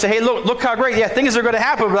us to be able to say, hey, look how great. Yeah, things are going to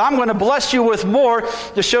happen, but I'm going to bless you with more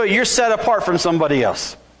to show you're set apart from somebody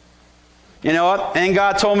else. You know what? And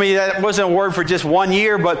God told me that wasn't a word for just 1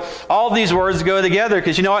 year, but all these words go together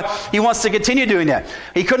because you know what? He wants to continue doing that.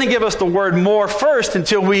 He couldn't give us the word more first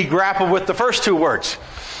until we grapple with the first two words.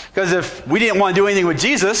 Because if we didn't want to do anything with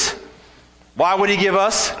Jesus, why would he give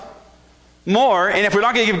us more? And if we're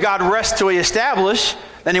not going to give God rest till he establish,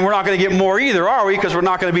 then we're not going to get more either, are we? Because we're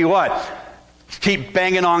not going to be what? Keep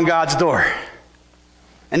banging on God's door.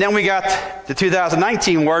 And then we got the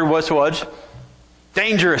 2019 word was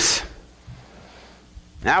dangerous.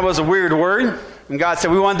 That was a weird word. And God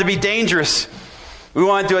said we wanted to be dangerous. We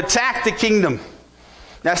wanted to attack the kingdom.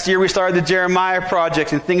 Last year we started the Jeremiah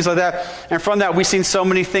Project and things like that. And from that we've seen so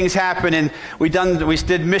many things happen. And we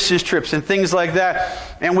did missions trips and things like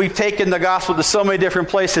that. And we've taken the gospel to so many different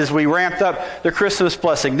places. We ramped up the Christmas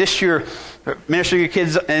blessing. This year, ministering to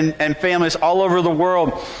kids and families all over the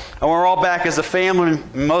world. And we're all back as a family.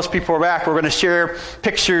 Most people are back. We're going to share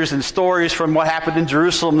pictures and stories from what happened in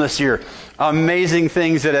Jerusalem this year. Amazing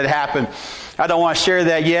things that had happened. I don't want to share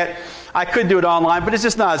that yet. I could do it online, but it's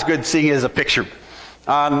just not as good seeing it as a picture.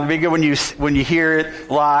 It'd be good when you hear it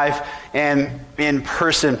live and in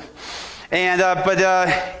person. And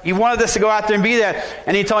but he wanted us to go out there and be that.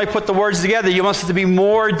 And he told me put the words together. He wants us to be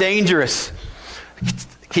more dangerous.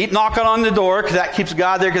 Keep knocking on the door because that keeps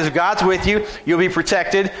God there. Because if God's with you, you'll be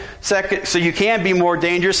protected. Second, so you can be more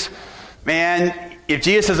dangerous. And if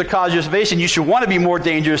Jesus is a cause of your salvation, you should want to be more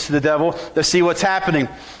dangerous to the devil to see what's happening.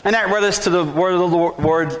 And that led us to the word of the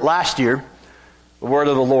Lord last year. The word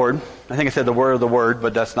of the Lord. I think I said the word of the word,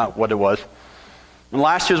 but that's not what it was. And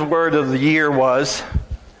last year's word of the year was,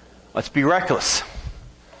 let's be reckless.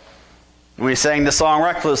 And we sang the song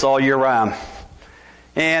Reckless all year round.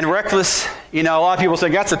 And reckless, a lot of people say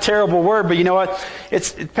that's a terrible word, but you know what?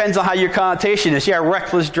 It depends on how your connotation is. Yeah,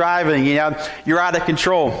 reckless driving, you're out of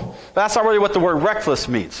control. But that's not really what the word reckless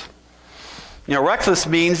means. Reckless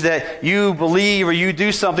means that you believe or you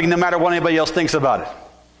do something no matter what anybody else thinks about it.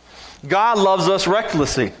 God loves us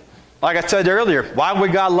recklessly. Like I said earlier, why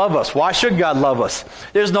would God love us? Why should God love us?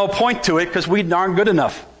 There's no point to it because we aren't good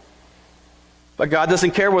enough. But God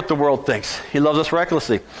doesn't care what the world thinks. He loves us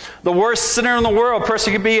recklessly. The worst sinner in the world,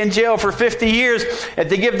 person could be in jail for 50 years. If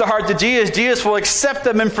they give their heart to Jesus, Jesus will accept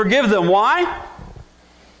them and forgive them. Why?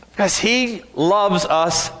 Because he loves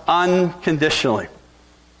us unconditionally.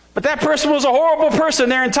 But that person was a horrible person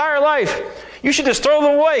their entire life. You should just throw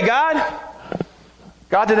them away, God.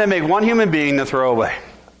 God didn't make one human being to throw away.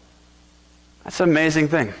 That's an amazing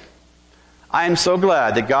thing. I am so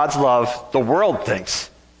glad that God's love, the world thinks,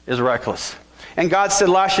 is reckless. And God said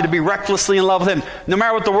last year to be recklessly in love with him. No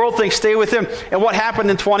matter what the world thinks, stay with him. And what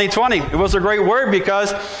happened in 2020? It was a great word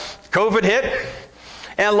because COVID hit.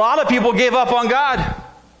 And a lot of people gave up on God. A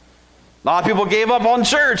lot of people gave up on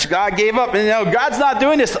church. God gave up. And God's not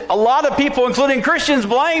doing this. A lot of people, including Christians,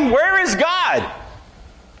 blame, where is God?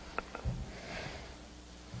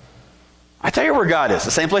 I tell you where God is.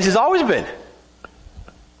 The same place he's always been.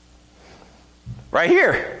 Right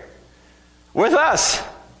here. With us.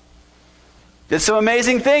 Did some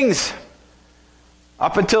amazing things.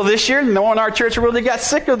 Up until this year, no one in our church really got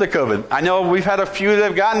sick of the COVID. I know we've had a few that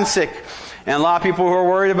have gotten sick, and a lot of people who are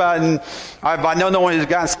worried about it. And I know no one who's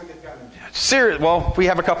gotten sick has gotten serious. Well, we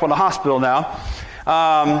have a couple in the hospital now,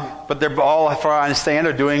 but they're all, as far as I understand,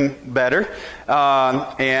 are doing better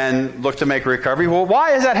and look to make a recovery. Well,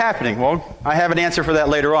 why is that happening? Well, I have an answer for that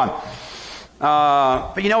later on.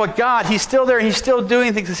 But you know what? God, He's still there, and He's still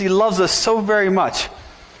doing things because He loves us so very much.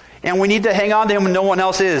 And we need to hang on to Him when no one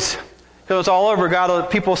else is. Because it's all over. God,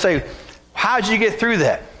 people say, how did you get through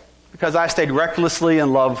that? Because I stayed recklessly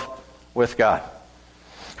in love with God.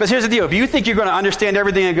 Because here's the deal. If you think you're going to understand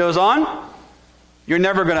everything that goes on, you're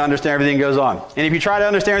never going to understand everything that goes on. And if you try to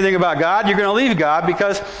understand everything about God, you're going to leave God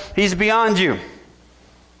because He's beyond you.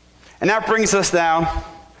 And that brings us down.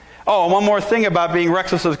 Oh, and one more thing about being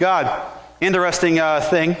reckless with God. Interesting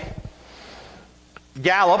thing.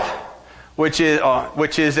 Gallup, which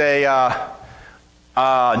is a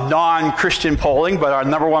non-Christian polling, but our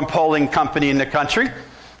number one polling company in the country,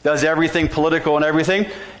 does everything political and everything,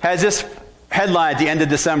 has this headline at the end of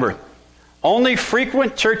December. Only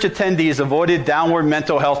frequent church attendees avoided downward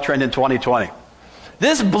mental health trend in 2020.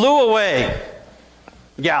 This blew away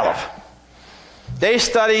Gallup. They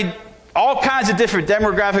studied all kinds of different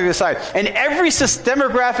demographics of society, and every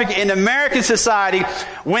demographic in American society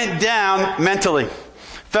went down mentally.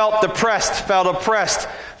 Felt depressed, felt oppressed,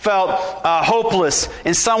 felt hopeless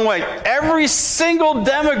in some way. Every single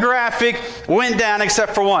demographic went down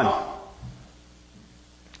except for one.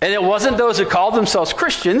 And it wasn't those who called themselves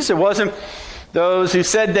Christians. It wasn't those who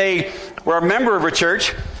said they were a member of a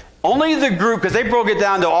church. Only the group, because they broke it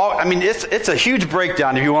down to all, I mean, it's a huge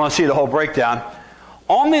breakdown if you want to see the whole breakdown.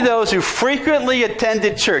 Only those who frequently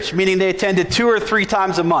attended church, meaning they attended 2 or 3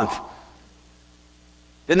 times a month,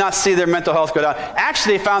 did not see their mental health go down.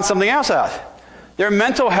 Actually, they found something else out. Their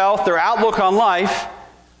mental health, their outlook on life,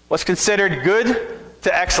 was considered good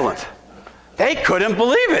to excellent. They couldn't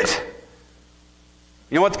believe it.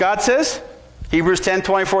 You know what God says? Hebrews 10,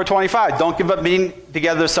 24, 25. Don't give up meeting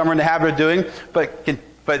together as some are in the habit of doing,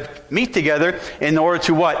 but meet together in order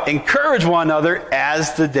to what? Encourage one another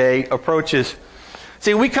as the day approaches.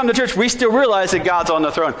 See, we come to church, we still realize that God's on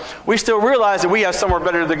the throne. We still realize that we have somewhere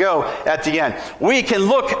better to go at the end. We can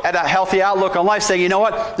look at a healthy outlook on life, saying, you know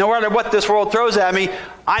what? No matter what this world throws at me,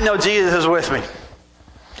 I know Jesus is with me.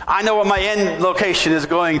 I know what my end location is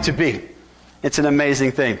going to be. It's an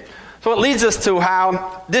amazing thing. So it leads us to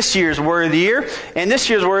how this year's Word of the Year, and this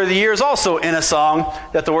year's Word of the Year is also in a song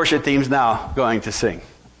that the worship team's now going to sing.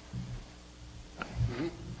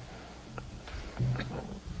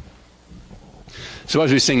 So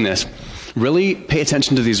as we sing this, really pay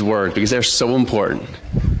attention to these words because they're so important.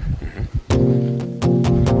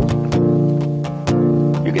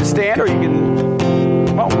 You can stand or you can,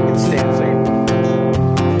 well, you can stand and sing.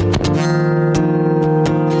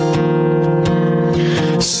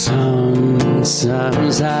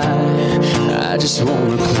 Sometimes I just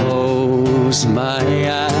want to close my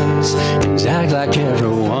eyes and act like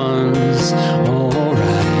everyone's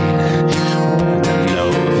alright. I know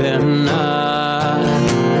they're not.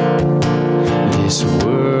 This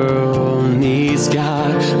world needs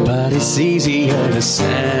God, but it's easier to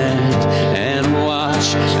stand and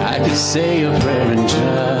watch. I could say a prayer and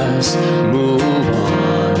just move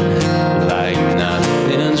on like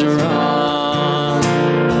nothing's wrong.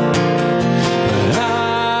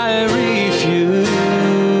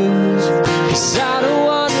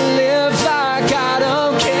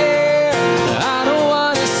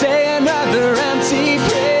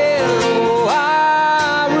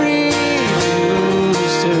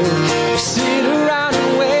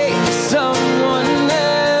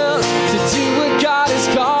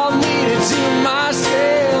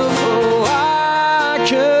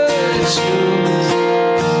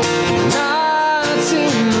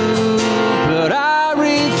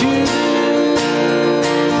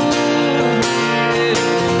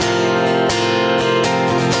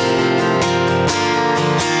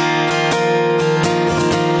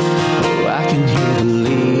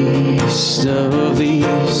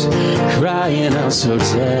 So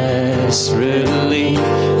desperately,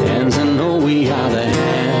 and I know we are the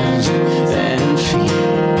hands and feet.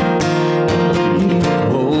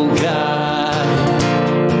 Oh God,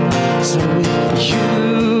 so if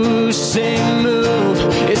you say move,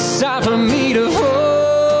 it's time for me to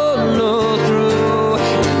follow through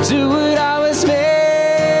and do what I was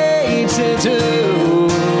made to do.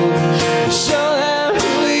 Show them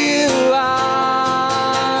who you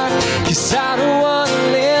are, 'cause I don't want to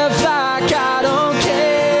live like I don't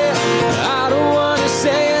care. I don't want to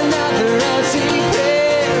say another empty prayer.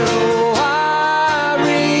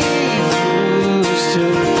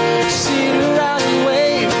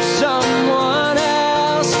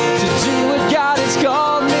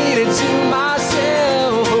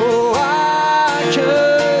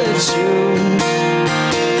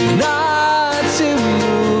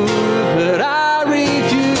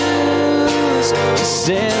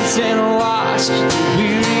 Sense and watch the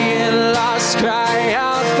beauty and lost cry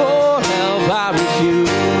out for help. I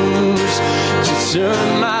refuse to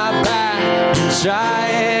turn my back and try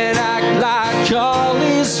and act like all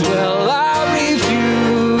is well. I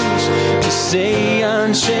refuse to stay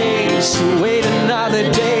unchanged, to wait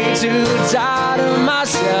another day, to die to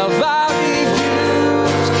myself. I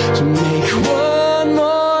refuse to make one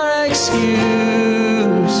more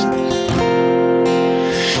excuse,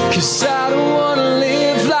 'cause I don't wanna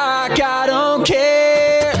live like I don't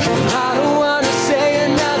care. I don't wanna say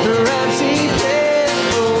another empty prayer.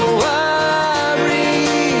 Oh, I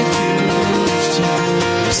refuse to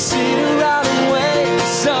sit around and wait for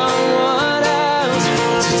someone else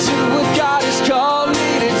to do what God has called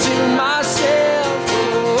me to do myself.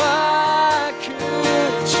 Oh, I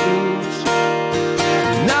could choose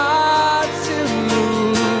not to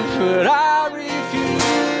move, but I refuse.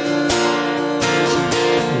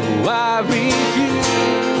 Oh, I refuse.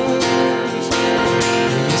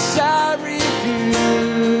 Yes, I refuse.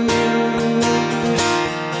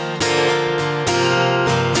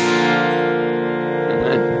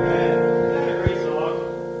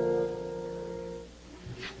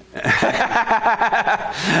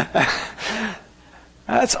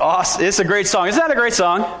 That's awesome. It's a great song. Isn't that a great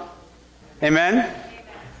song? Amen.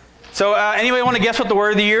 So, anybody want to guess what the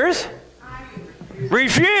word of the year is?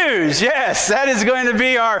 Refuse. Yes, that is going to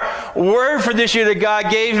be our word for this year that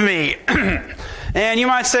God gave me. And you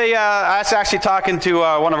might say, I was actually talking to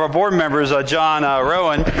one of our board members, John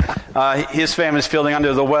Rowan. His family's feeling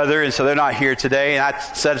under the weather, and so they're not here today. And I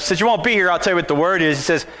said, since you won't be here, I'll tell you what the word is. He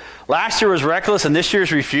says, last year was reckless and this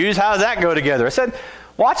year's refuse. How does that go together? I said,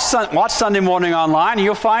 watch Sunday morning online and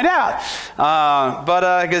you'll find out.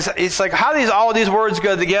 Because it's like how all these words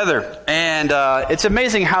go together. And it's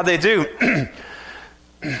amazing how they do.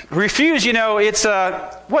 Refuse, it's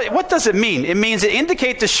what does it mean? It means to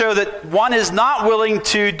indicate, to show that one is not willing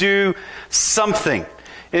to do something.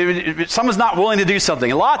 Someone's not willing to do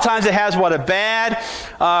something. A lot of times it has a bad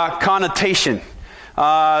connotation.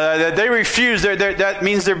 They refuse. That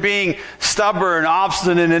means they're being stubborn,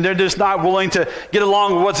 obstinate, and they're just not willing to get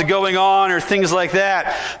along with what's going on or things like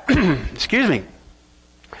that. Excuse me.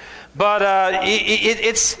 But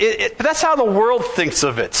but that's how the world thinks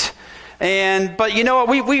of it. But you know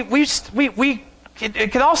what?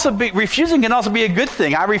 It can also be, refusing can also be a good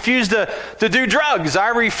thing. I refuse to do drugs. I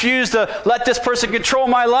refuse to let this person control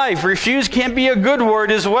my life. Refuse can be a good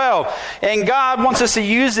word as well. And God wants us to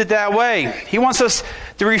use it that way. He wants us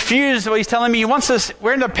to refuse. What He's telling me, He wants us,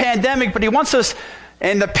 we're in a pandemic, but He wants us,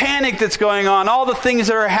 and the panic that's going on, all the things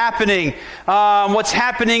that are happening, what's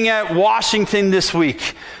happening at Washington this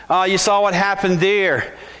week. You saw what happened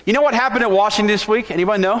there. You know what happened at Washington this week?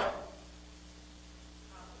 Anybody know?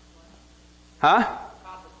 Huh?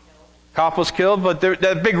 Cop was killed, but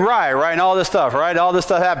that big riot, right, and all this stuff, right? All this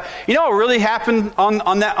stuff happened. You know what really happened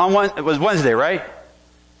it was Wednesday, right?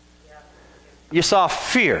 You saw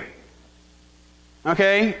fear.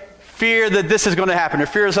 Okay? Fear that this is going to happen, or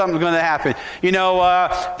fear something's going to happen.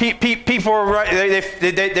 People are right.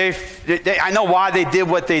 I know why they did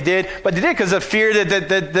what they did, but they did because of fear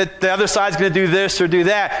that the other side's going to do this or do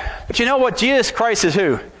that. But you know what? Jesus Christ is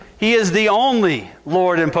who? He is the only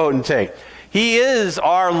Lord and potentate. He is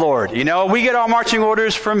our Lord. We get our marching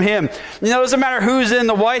orders from Him. It doesn't matter who's in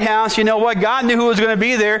the White House. You know what? God knew who was going to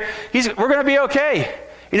be there. We're going to be okay.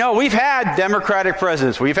 We've had Democratic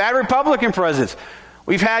presidents. We've had Republican presidents.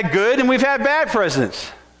 We've had good and we've had bad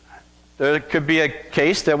presidents. There could be a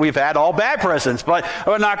case that we've had all bad presidents, but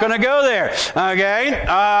we're not going to go there. Okay?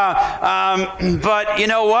 But you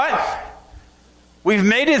know what? We've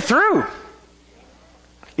made it through.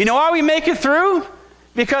 You know why we make it through?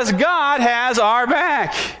 Because God has our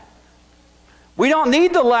back. We don't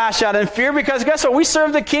need to lash out in fear because guess what? We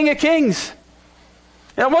serve the King of Kings.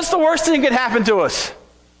 And what's the worst thing that could happen to us?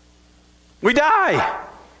 We die.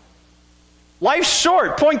 Life's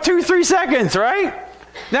short, 0.23 seconds, right?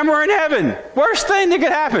 Then we're in heaven. Worst thing that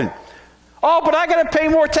could happen. Oh, but I got to pay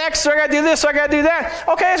more taxes, so I got to do this, so I got to do that.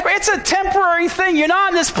 Okay, it's a temporary thing. You're not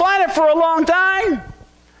on this planet for a long time.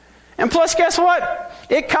 And plus, guess what?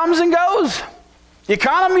 It comes and goes. The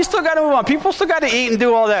economy still got to move on. People still got to eat and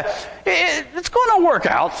do all that. It's going to work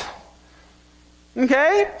out.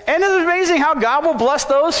 Okay? And it's amazing how God will bless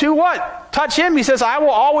those who what? Touch Him. He says, I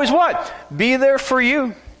will always what? Be there for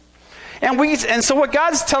you. And so what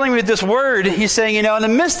God's telling me with this word, He's saying, in the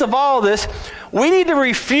midst of all this, we need to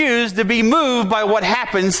refuse to be moved by what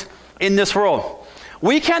happens in this world.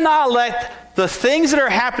 We cannot let the things that are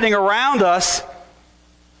happening around us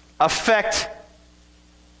affect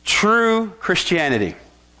true Christianity.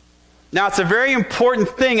 Now, it's a very important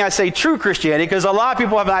thing, I say true Christianity, because a lot of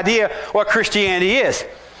people have an idea what Christianity is.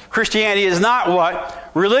 Christianity is not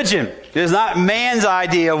what? Religion. It is not man's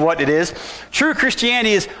idea of what it is. True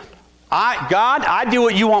Christianity is, God, I do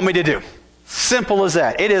what you want me to do. Simple as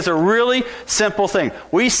that. It is a really simple thing.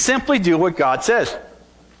 We simply do what God says.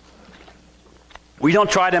 We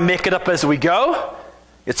don't try to make it up as we go.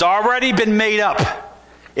 It's already been made up.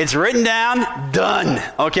 It's written down, done.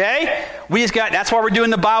 Okay? That's why we're doing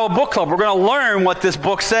the Bible Book Club. We're going to learn what this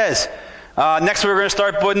book says. Next, we're going to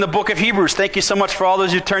start putting the book of Hebrews. Thank you so much for all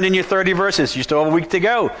those who turned in your 30 verses. You still have a week to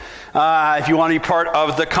go if you want to be part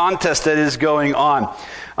of the contest that is going on.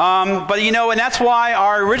 But and that's why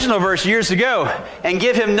our original verse years ago, and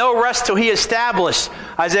give him no rest till he established,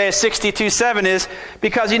 Isaiah 62:7 is,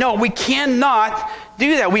 because we cannot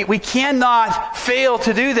do that. We cannot fail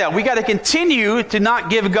to do that. We got to continue to not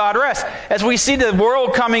give God rest. As we see the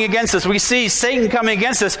world coming against us, we see Satan coming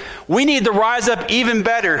against us, we need to rise up even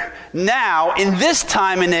better now in this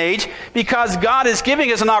time and age, because God is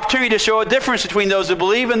giving us an opportunity to show a difference between those who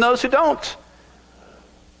believe and those who don't.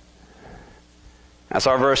 That's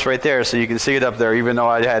our verse right there, so you can see it up there, even though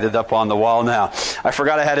I had it up on the wall now. I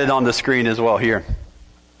forgot I had it on the screen as well here.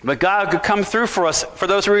 But God could come through for us, for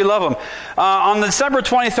those who really love Him. On December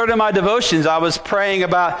 23rd of my devotions, I was praying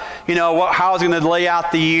about, how I was going to lay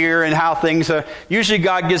out the year and how things are. Usually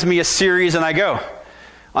God gives me a series and I go.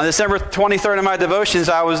 On December 23rd of my devotions,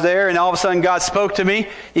 I was there, and all of a sudden God spoke to me.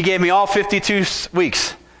 He gave me all 52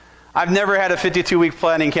 weeks. I've never had a 52-week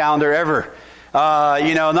planning calendar ever.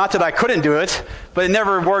 Not that I couldn't do it, but it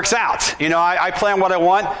never works out. I plan what I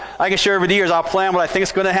want. I can share over the years, I'll plan what I think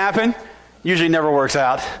is going to happen. Usually never works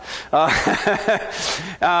out.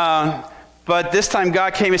 But this time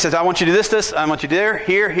God came and says, I want you to do this, I want you to do there,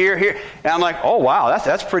 here. And I'm like, oh, wow,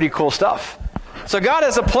 that's pretty cool stuff. So God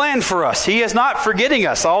has a plan for us. He is not forgetting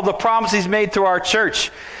us, all the promises He's made through our church.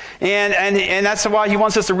 And that's why He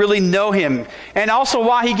wants us to really know Him. And also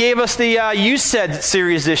why He gave us the You Said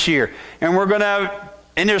series this year. And we're going to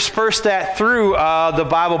intersperse that through the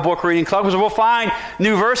Bible Book Reading Club, because we'll find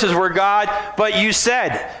new verses where God, but you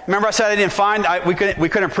said. Remember I said I didn't find, we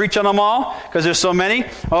couldn't preach on them all because there's so many.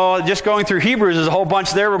 Oh, just going through Hebrews, there's a whole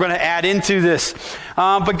bunch there we're going to add into this.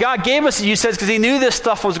 But God gave us, you said, because He knew this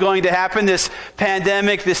stuff was going to happen, this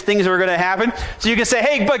pandemic, these things were going to happen. So you can say,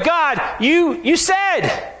 hey, but God, you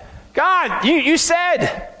said. God, you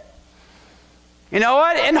said. You know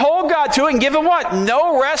what? And hold God to it and give Him what?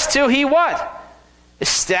 No rest till He what?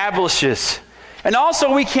 Establishes. And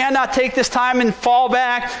also we cannot take this time and fall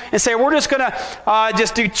back and say we're just going to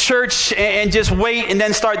just do church and just wait and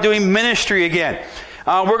then start doing ministry again.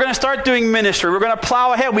 We're going to start doing ministry. We're going to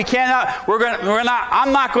plow ahead.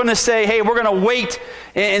 I'm not going to say, hey, we're going to wait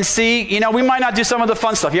and see. We might not do some of the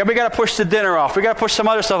fun stuff. Yeah, we got to push the dinner off. We got to push some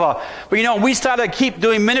other stuff off. But we start to keep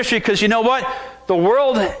doing ministry because you know what? The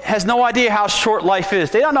world has no idea how short life is.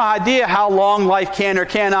 They don't know idea how long life can or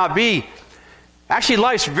cannot be. Actually,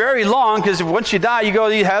 life's very long because once you die, you go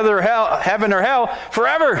to heaven or hell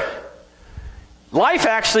forever. Life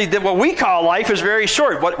actually, what we call life, is very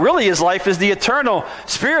short. What really is life is the eternal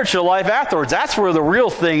spiritual life afterwards. That's where the real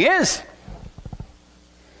thing is.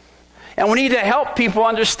 And we need to help people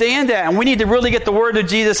understand that. And we need to really get the word of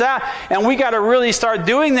Jesus out. And we got to really start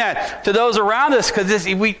doing that to those around us, because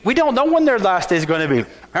we don't know when their last day is going to be.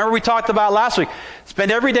 Remember we talked about last week.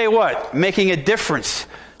 Spend every day what? Making a difference.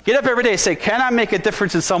 Get up every day and say, can I make a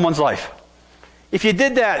difference in someone's life? If you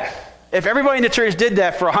did that, if everybody in the church did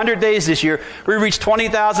that for 100 days this year, we reached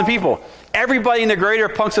 20,000 people. Everybody in the greater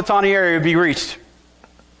Punxsutawney area would be reached.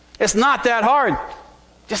 It's not that hard.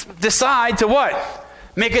 Just decide to what?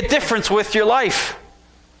 Make a difference with your life.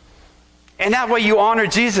 And that way you honor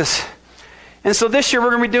Jesus. And so this year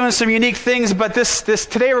we're going to be doing some unique things, but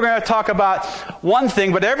today we're going to talk about one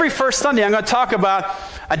thing, but every first Sunday I'm going to talk about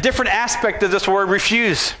a different aspect of this word,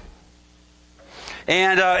 refuse.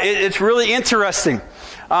 And it's really interesting.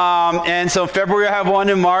 And so in February I have one,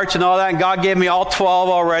 in March and all that, and God gave me all 12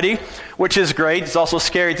 already, which is great. It's also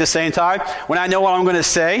scary at the same time when I know what I'm going to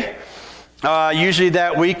say. Usually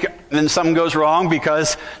that week, then something goes wrong,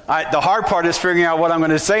 because the hard part is figuring out what I'm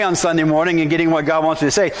going to say on Sunday morning and getting what God wants me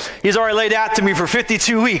to say. He's already laid out to me for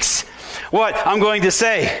 52 weeks what I'm going to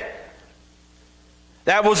say.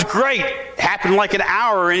 That was great. It happened like an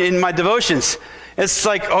hour in my devotions. It's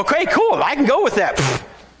like, okay, cool, I can go with that.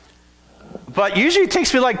 But usually it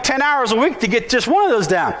takes me like 10 hours a week to get just one of those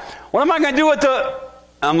down. What am I going to do with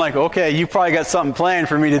I'm like, okay, you probably got something planned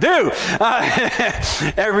for me to do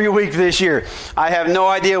every week this year. I have no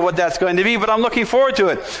idea what that's going to be, but I'm looking forward to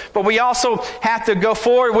it. But we also have to go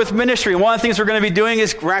forward with ministry. One of the things we're going to be doing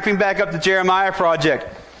is ramping back up the Jeremiah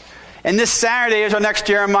project. And this Saturday is our next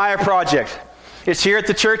Jeremiah project. It's here at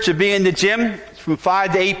the church. It'll be in the gym. It's from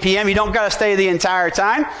 5 to 8 p.m. You don't got to stay the entire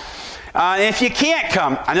time. And if you can't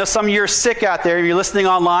come, I know some of you are sick out there. If you're listening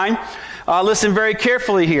online, listen very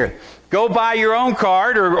carefully here. Go buy your own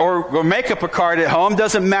card or make up a card at home.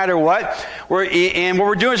 Doesn't matter what. And what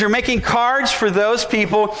we're doing is we're making cards for those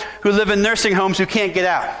people who live in nursing homes who can't get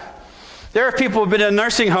out. There are people who have been in a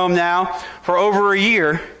nursing home now for over a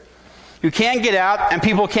year who can't get out, and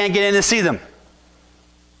people can't get in to see them.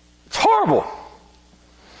 It's horrible.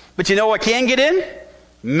 But you know what can get in?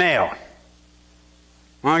 Mail.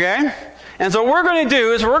 Okay? And so what we're going to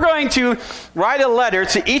do is we're going to write a letter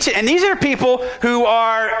to each, and these are people who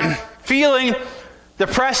are feeling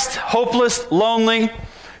depressed, hopeless, lonely,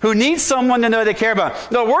 who need someone to know they care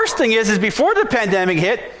about. The worst thing is before the pandemic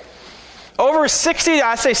hit, over 60 to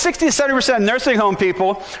 70% of nursing home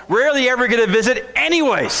people rarely ever get a visit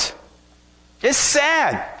anyways. It's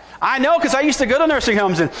sad. I know, because I used to go to nursing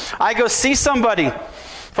homes and I go see somebody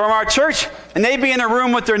from our church, and they'd be in a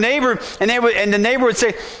room with their neighbor, and the neighbor would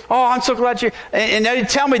say, "Oh, I'm so glad you," and they'd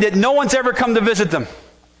tell me that no one's ever come to visit them.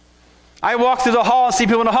 I walk through the hall and see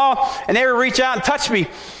people in the hall, and they would reach out and touch me.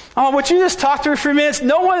 "Oh, would you just talk to me for a minute?"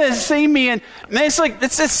 No one has seen me, and it's like,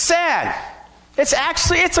 it's sad. It's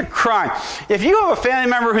a crime. If you have a family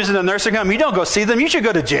member who's in a nursing home, you don't go see them, you should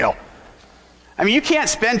go to jail. I mean, you can't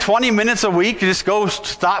spend 20 minutes a week to just go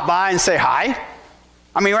stop by and say hi.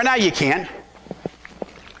 I mean, right now you can't.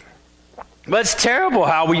 But it's terrible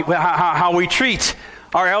how we treat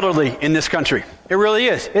our elderly in this country. It really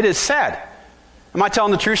is. It is sad. Am I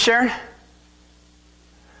telling the truth, Sharon?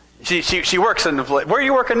 She works in the place. Where are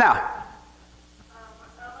you working now?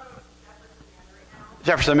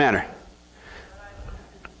 Jefferson Manor.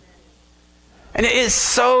 And it is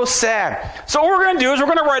so sad. So what we're going to do is we're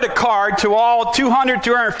going to write a card to all 200,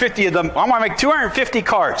 250 of them. I'm going to make 250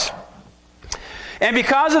 cards. And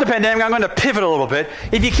because of the pandemic, I'm going to pivot a little bit.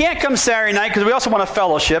 If you can't come Saturday night, because we also want a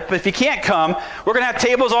fellowship, but if you can't come, we're going to have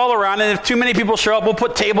tables all around. And if too many people show up, we'll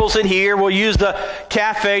put tables in here. We'll use the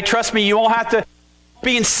cafe. Trust me, you won't have to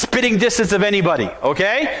be in spitting distance of anybody,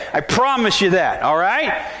 okay? I promise you that, all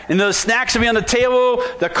right? And those snacks will be on the table.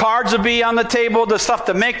 The cards will be on the table, the stuff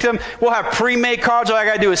to make them. We'll have pre-made cards. All I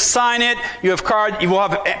got to do is sign it. You will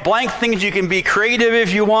have blank things. You can be creative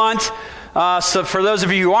if you want. So for those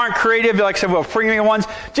of you who aren't creative, like I said, we'll have pre-made ones.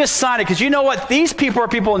 Just sign it, because you know what? These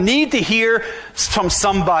people need to hear from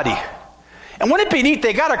somebody. And wouldn't it be neat?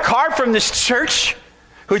 They got a card from this church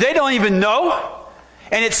who they don't even know,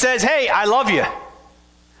 and it says, "Hey, I love you."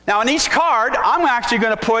 Now, on each card, I'm actually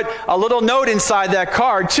going to put a little note inside that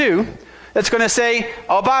card, too, that's going to say,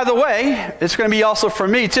 "Oh, by the way," it's going to be also for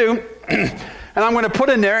me, too, and I'm going to put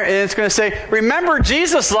in there, and it's going to say, "Remember,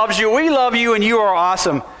 Jesus loves you, we love you, and you are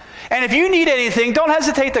awesome. And if you need anything, don't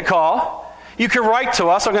hesitate to call. You can write to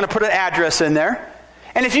us." I'm going to put an address in there.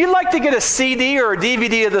 "And if you'd like to get a CD or a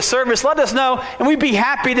DVD of the service, let us know, and we'd be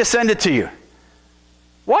happy to send it to you."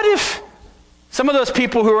 What if some of those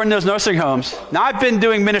people who are in those nursing homes, now I've been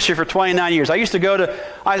doing ministry for 29 years. I used to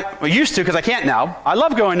because I can't now. I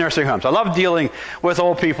love going to nursing homes. I love dealing with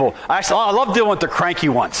old people. I love dealing with the cranky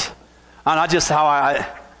ones. And I just why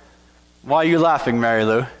are you laughing, Mary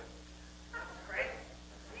Lou?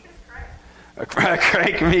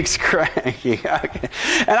 Crank makes cranky. Okay.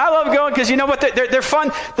 And I love going because you know what? They're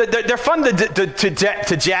fun. They're fun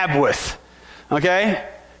to jab with. Okay?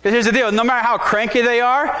 Because here's the deal. No matter how cranky they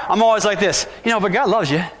are, I'm always like this. But God loves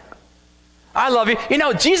you. I love you.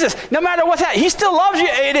 Jesus, no matter what's happening, He still loves you.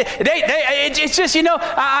 It's just,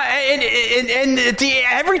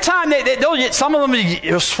 every time some of them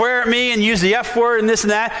will swear at me and use the F word and this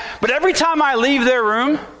and that. But every time I leave their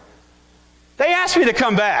room, they ask me to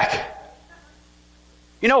come back.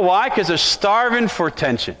 You know why? Because they're starving for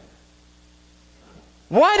attention.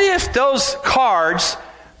 What if those cards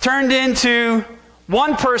turned into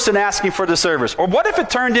one person asking for the service? Or what if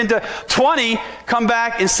it turned into 20 come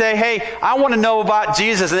back and say, "Hey, I want to know about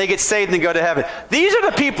Jesus," and they get saved and go to heaven? These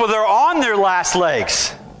are the people that are on their last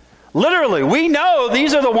legs. Literally, we know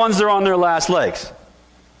these are the ones that are on their last legs.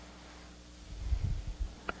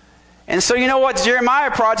 And so you know what?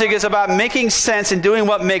 Jeremiah Project is about making sense and doing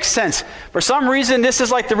what makes sense. For some reason, this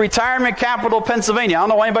is like the retirement capital of Pennsylvania. I don't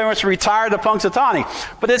know why anybody wants to retire to Punxsutawney,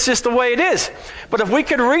 but it's just the way it is. But if we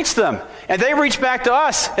could reach them, and they reach back to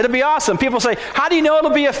us, it'll be awesome. People say, "How do you know it'll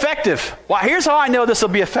be effective?" Well, here's how I know this will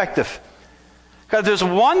be effective. Because there's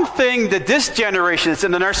one thing that this generation that's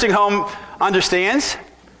in the nursing home understands,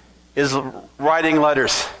 is writing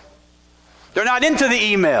letters. They're not into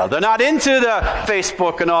the email. They're not into the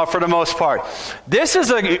Facebook and all for the most part. This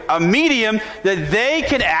is a medium that they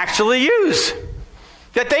can actually use.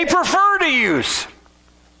 that they prefer to use.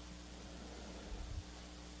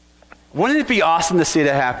 Wouldn't it be awesome to see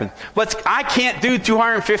that happen? But I can't do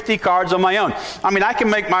 250 cards on my own. I mean, I can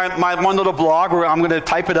make my one little blog where I'm going to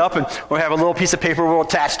type it up and we'll have a little piece of paper we'll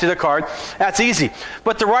attach to the card. That's easy.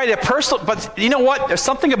 But to write a personal, but you know what? There's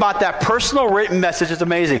something about that personal written message that's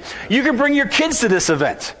amazing. You can bring your kids to this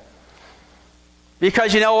event.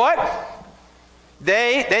 Because you know what?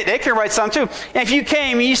 They can write some too. And if you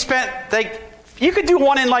came and you spent, you could do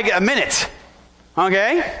one in like a minute.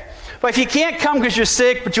 Okay? But if you can't come because you're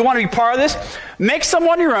sick, but you want to be part of this, make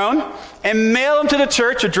someone your own and mail them to the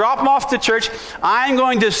church or drop them off to the church. I'm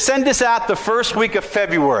going to send this out the first week of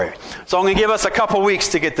February. So I'm going to give us a couple weeks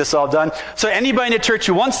to get this all done. So anybody in the church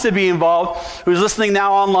who wants to be involved, who's listening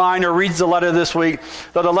now online or reads the letter this week,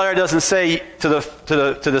 though the letter doesn't say to the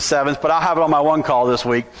 7th, but I'll have it on my one call this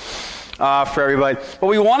week. For everybody. But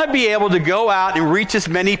we want to be able to go out and reach as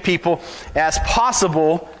many people as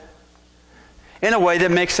possible in a way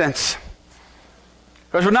that makes sense.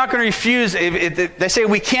 Because we're not going to refuse. If they say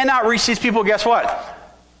we cannot reach these people, guess what?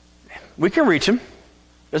 We can reach them.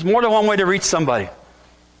 There's more than one way to reach somebody.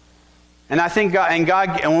 And I think God,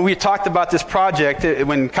 and when we talked about this project,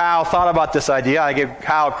 when Kyle thought about this idea, I give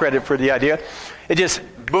Kyle credit for the idea, it just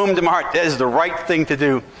boomed in my heart. That is the right thing to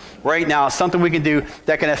do right now. It's something we can do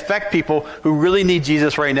that can affect people who really need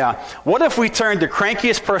Jesus right now. What if we turned the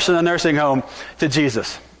crankiest person in a nursing home to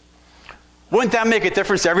Jesus? Wouldn't that make a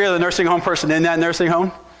difference to every other nursing home person in that nursing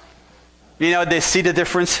home? You know, they see the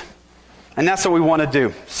difference. And that's what we want to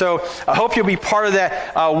do. So I hope you'll be part of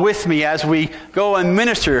that with me as we go and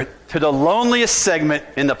minister to the loneliest segment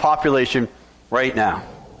in the population right now.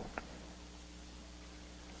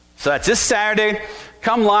 So that's this Saturday.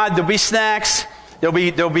 Come live. There'll be snacks.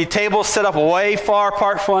 There'll be tables set up way far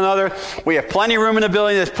apart from one another. We have plenty of room in the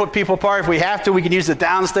building to put people apart. If we have to, we can use the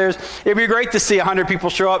downstairs. It'd be great to see 100 people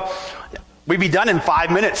show up. We'd be done in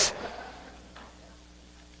 5 minutes.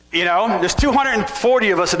 You know, there's 240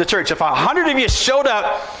 of us in the church. If 100 of you showed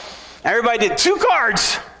up, everybody did 2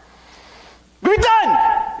 cards, we'd be done.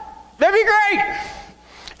 That'd be great.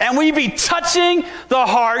 And we'd be touching the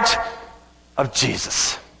heart of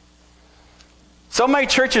Jesus. So many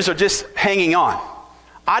churches are just hanging on.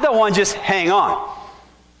 I don't want to just hang on.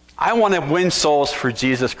 I want to win souls for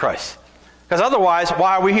Jesus Christ. Because otherwise,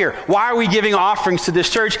 why are we here? Why are we giving offerings to this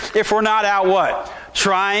church if we're not out what?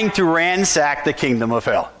 Trying to ransack the kingdom of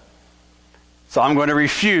hell. So I'm going to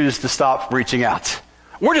refuse to stop reaching out.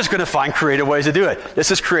 We're just going to find creative ways to do it.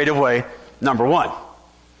 This is creative way number 1.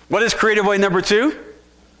 What is creative way number 2?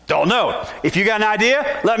 Don't know. If you got an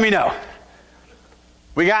idea, let me know.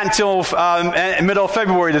 We got until middle of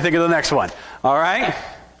February to think of the next one. All right?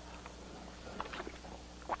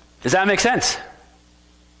 Does that make sense?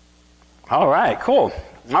 All right, cool.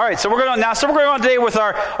 All right, so we're going on today with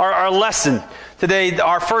our lesson. Today,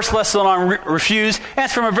 our first lesson on refuse, and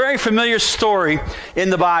it's from a very familiar story in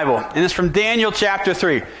the Bible. And it's from Daniel chapter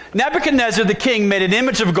 3. Nebuchadnezzar the king made an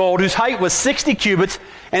image of gold whose height was 60 cubits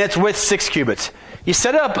and its width 6 cubits. He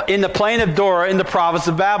set it up in the plain of Dura in the province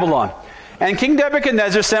of Babylon. And King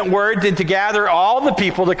Nebuchadnezzar sent word to gather all the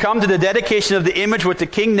people to come to the dedication of the image which the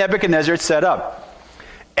king Nebuchadnezzar had set up.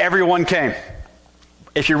 Everyone came.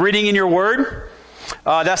 If you're reading in your word,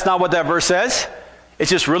 that's not what that verse says. It's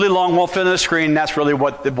just really long, won't fit on the screen, and that's really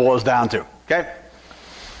what it boils down to. Okay?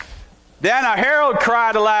 Then a herald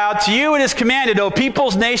cried aloud, "To you it is commanded, O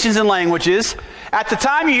peoples, nations, and languages, at the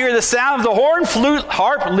time you hear the sound of the horn, flute,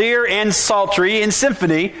 harp, lyre, and psaltery, and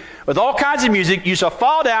symphony, with all kinds of music, you shall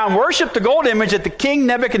fall down and worship the gold image that the king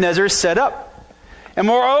Nebuchadnezzar set up. And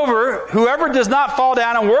moreover, whoever does not fall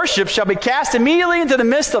down and worship shall be cast immediately into the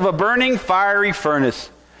midst of a burning fiery furnace."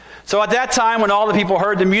 So at that time, when all the people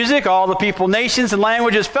heard the music, all the people, nations, and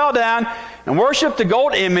languages fell down and worshiped the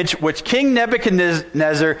gold image which King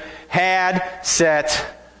Nebuchadnezzar had set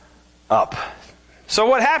up. So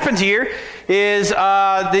what happened here is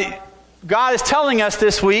God is telling us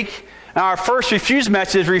this week, our first refuse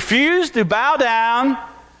message, refuse to bow down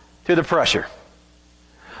to the pressure.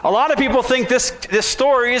 A lot of people think this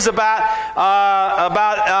story is about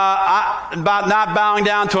not bowing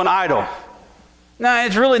down to an idol. No,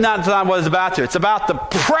 it's really not what it's about to. It's about the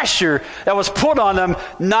pressure that was put on them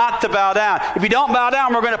not to bow down. If you don't bow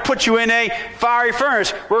down, we're going to put you in a fiery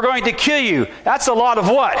furnace. We're going to kill you. That's a lot of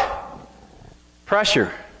what?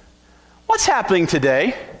 Pressure. What's happening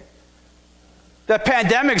today? The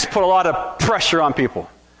pandemic's put a lot of pressure on people.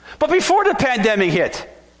 But before the pandemic hit,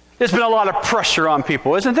 there's been a lot of pressure on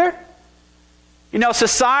people, isn't there? You know,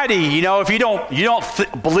 society, you know, if you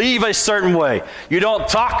don't believe a certain way, you don't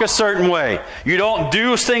talk a certain way, you don't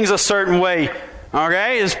do things a certain way,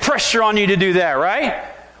 Okay? There's pressure on you to do that, right?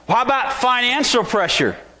 Well, how about financial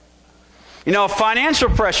pressure? You know, financial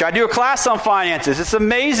pressure. I do a class on finances. It's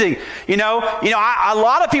amazing. A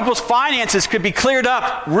lot of people's finances could be cleared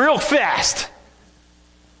up real fast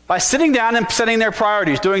by sitting down and setting their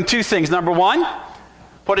priorities, doing two things. Number one,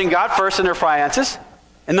 putting God first in their finances.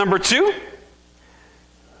 And number two,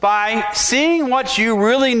 by seeing what you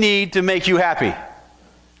really need to make you happy.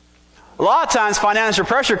 A lot of times financial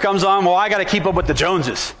pressure comes on, well, I got to keep up with the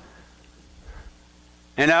Joneses.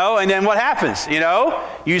 And then what happens?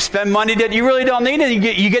 You spend money that you really don't need, and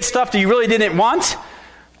you get stuff that you really didn't want,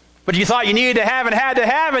 but you thought you needed to have and had to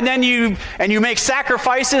have, and then you make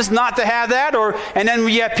sacrifices not to have that, and then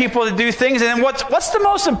you have people that do things, and then what's the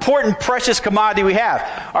most important precious commodity we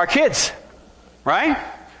have? Our kids, right?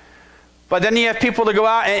 But then you have people to go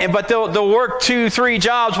out, but they'll work 2-3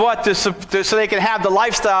 jobs, so they can have the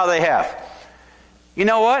lifestyle they have. You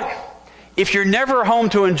know what? If you're never home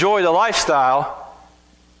to enjoy the lifestyle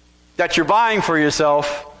that you're buying for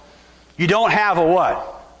yourself, you don't have a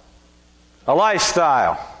what? A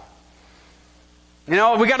lifestyle. We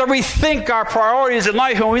got to rethink our priorities in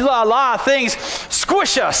life, and we let a lot of things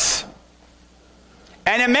squish us.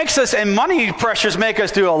 And it makes us, and money pressures make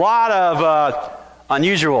us do a lot of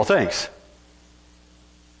unusual things.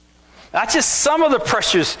 That's just some of the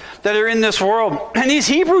pressures that are in this world. And these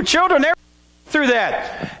Hebrew children, they're through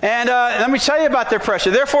that. And let me tell you about their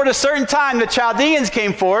pressure. Therefore, at a certain time, the Chaldeans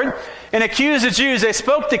came forward and accused the Jews. They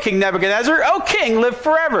spoke to King Nebuchadnezzar, O king, live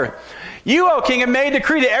forever. You, O king, have made a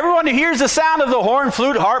decree that everyone who hears the sound of the horn,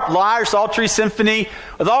 flute, harp, lyre, psaltery, symphony,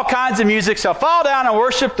 with all kinds of music, shall fall down and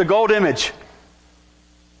worship the gold image.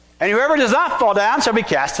 And whoever does not fall down shall be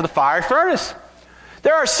cast to the fiery furnace.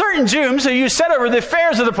 There are certain Jews who you set over the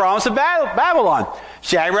affairs of the province of Babylon,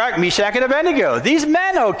 Shadrach, Meshach, and Abednego. These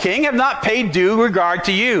men, O king, have not paid due regard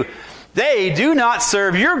to you. They do not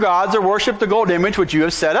serve your gods or worship the gold image which you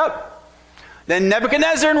have set up. Then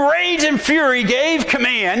Nebuchadnezzar, in rage and fury, gave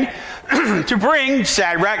command to bring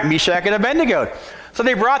Shadrach, Meshach, and Abednego. So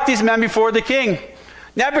they brought these men before the king.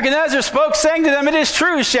 Nebuchadnezzar spoke, saying to them, It is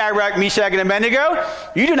true, Shadrach, Meshach, and Abednego,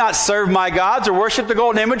 you do not serve my gods or worship the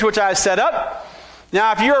golden image which I have set up.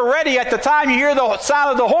 Now, if you're ready at the time you hear the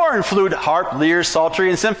sound of the horn, flute, harp, lyre, psaltery,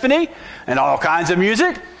 and symphony, and all kinds of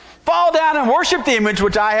music, fall down and worship the image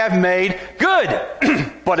which I have made.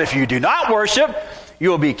 Good. But if you do not worship, you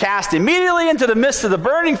will be cast immediately into the midst of the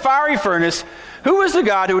burning fiery furnace. Who is the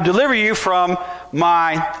God who will deliver you from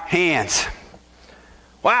my hands?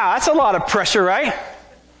 Wow, that's a lot of pressure, right?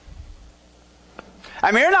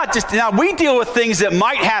 I mean, now we deal with things that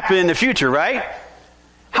might happen in the future, right?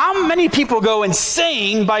 How many people go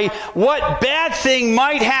insane by what bad thing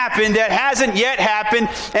might happen that hasn't yet happened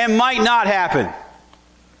and might not happen?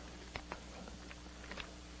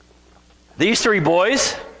 These three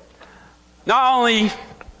boys, not only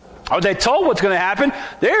are they told what's going to happen,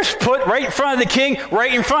 they're put right in front of the king,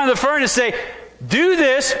 right in front of the furnace, say, do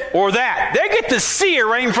this or that. They get to see it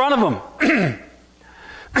right in front of them.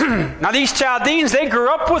 Now these Chaldeans, they grew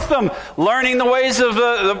up with them, learning the ways of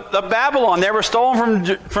Babylon. They were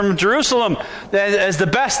stolen from Jerusalem as the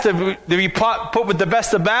best, to be put with the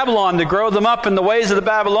best of Babylon, to grow them up in the ways of the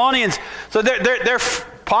Babylonians. So they're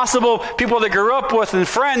possible people that grew up with and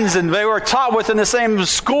friends, and they were taught with in the same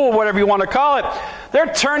school, whatever you want to call it.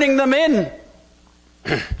 They're turning them in.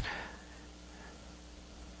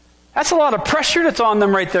 That's a lot of pressure that's on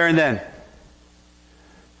them right there and then.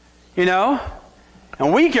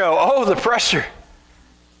 And we go, oh, the pressure.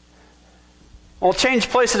 Well, change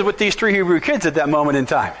places with these three Hebrew kids at that moment in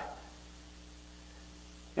time.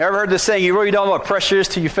 You ever heard this saying, you really don't know what pressure is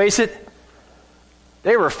till you face it?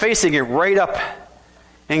 They were facing it right up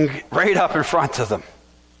in front of them.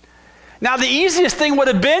 Now, the easiest thing would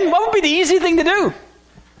have been, what would be the easy thing to do?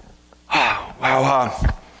 Oh, wow.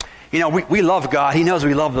 We love God. He knows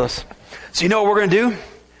we love us. So you know what we're going to do?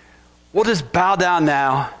 We'll just bow down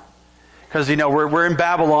now. Because, we're in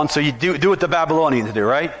Babylon, so you do what the Babylonians do,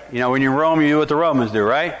 right? When you're in Rome, you do what the Romans do,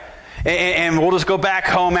 right? And we'll just go back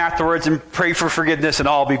home afterwards and pray for forgiveness and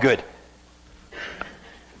all will be good.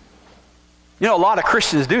 A lot of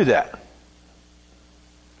Christians do that.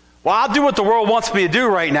 Well, I'll do what the world wants me to do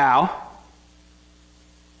right now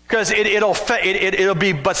because it'll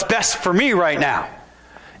be what's best for me right now.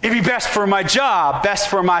 It'll be best for my job, best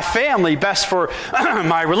for my family, best for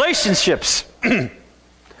my relationships.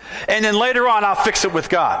 And then later on, I'll fix it with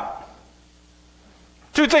God.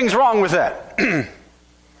 Two things wrong with that. There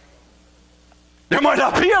might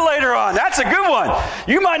not be a later on. That's a good one.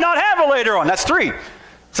 You might not have a later on. That's 3.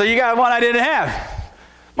 So you got one I didn't have.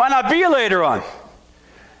 Might not be a later on.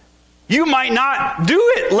 you might not do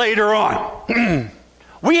it later on.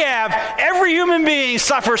 Every human being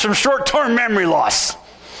suffers from short-term memory loss.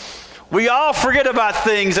 We all forget about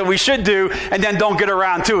things that we should do and then don't get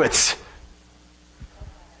around to it.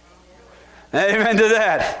 Amen to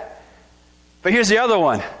that. But here's the other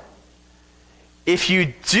one. If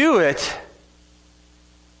you do it,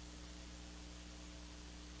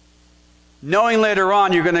 knowing later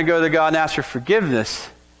on you're going to go to God and ask for forgiveness,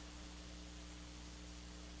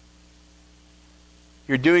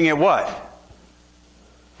 you're doing it what?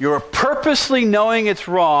 You're purposely knowing it's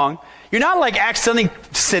wrong. You're not like accidentally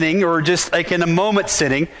sinning or just like in a moment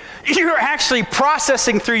sinning. You're actually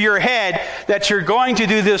processing through your head that you're going to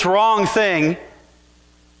do this wrong thing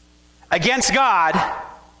against God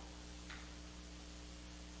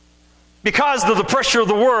because of the pressure of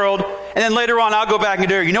the world, and then later on I'll go back and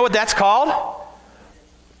do it. You know what that's called?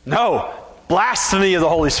 No. Blasphemy of the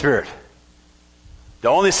Holy Spirit. The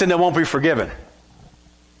only sin that won't be forgiven.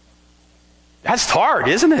 That's hard,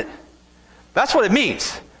 isn't it? That's what it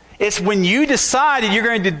means. It's when you decide that you're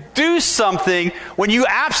going to do something, when you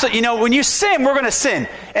when you sin, we're going to sin.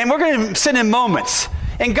 And we're going to sin in moments.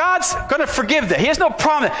 And God's going to forgive that. He has no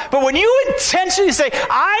problem. But when you intentionally say,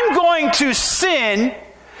 I'm going to sin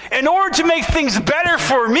in order to make things better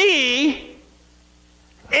for me,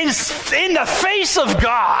 in the face of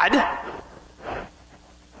God,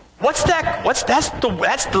 what's that? That's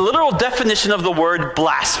the literal definition of the word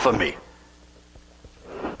blasphemy.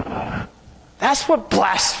 That's what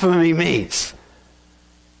blasphemy means.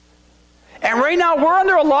 And right now we're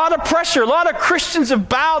under a lot of pressure. A lot of Christians have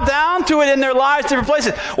bowed down to it in their lives, different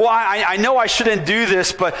places. Well, I know I shouldn't do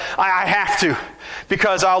this, but I have to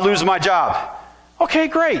because I'll lose my job. Okay,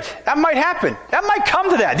 great. That might happen. That might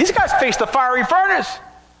come to that. These guys face the fiery furnace.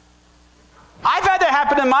 I've had that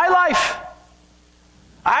happen in my life.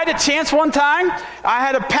 I had a chance one time. I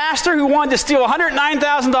had a pastor who wanted to steal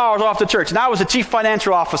 $109,000 off the church, and I was the chief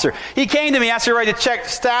financial officer. He came to me, asked me to write a check to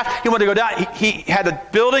staff. He wanted to go down. He had a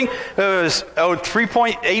building. It was owed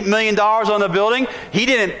 $3.8 million on the building. He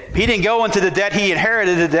didn't go into the debt. He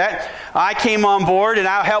inherited the debt. I came on board, and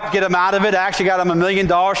I helped get him out of it. I actually got him $1 million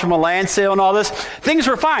from a land sale and all this. Things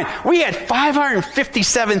were fine. We had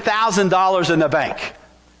 $557,000 in the bank.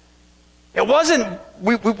 It wasn't,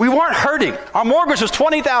 we weren't hurting. Our mortgage was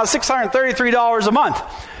 $20,633 a month.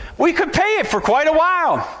 We could pay it for quite a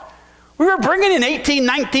while. We were bringing in $18,000,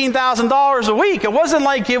 $19,000 a week. It wasn't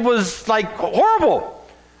like it was like horrible.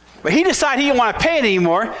 But he decided he didn't want to pay it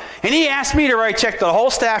anymore, and he asked me to write a check to the whole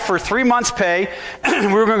staff for 3 months' pay.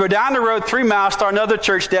 We were going to go down the road 3 miles, start another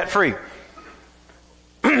church debt-free.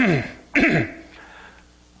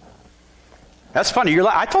 That's funny.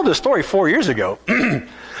 I told this story 4 years ago.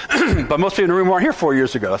 But most people in the room weren't here 4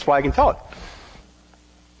 years ago. That's why I can tell it.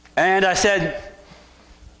 And I said,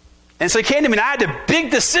 and so he came to me, and I had a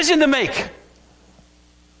big decision to make.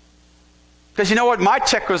 Because you know what? My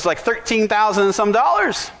check was like $13,000 and some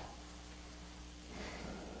dollars.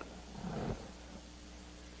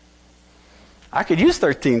 I could use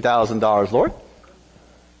 $13,000, Lord.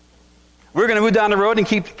 We're going to move down the road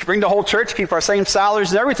and bring the whole church, keep our same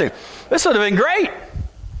salaries and everything. This would have been great.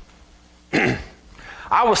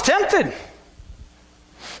 I was tempted.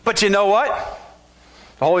 But you know what?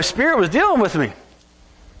 The Holy Spirit was dealing with me.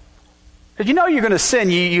 Because you know you're going to sin.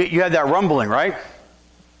 You have that rumbling, right?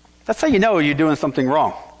 That's how you know you're doing something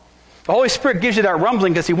wrong. The Holy Spirit gives you that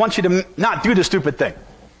rumbling because He wants you to not do the stupid thing.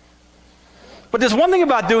 But there's one thing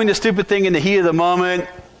about doing the stupid thing in the heat of the moment,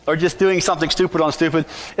 or just doing something stupid on stupid,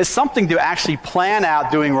 is something to actually plan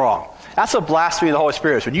out doing wrong. That's a blasphemy of the Holy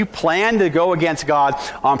Spirit. When you plan to go against God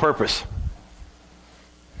on purpose.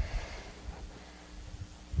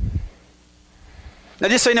 Now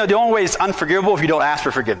just so you know, the only way it's unforgivable if you don't ask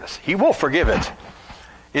for forgiveness. He will forgive it.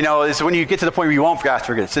 You know, it's when you get to the point where you won't ask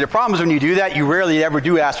for forgiveness. So the problem is when you do that, you rarely ever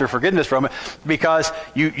do ask for forgiveness from it because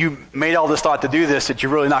you made all this thought to do this that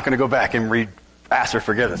you're really not going to go back and ask for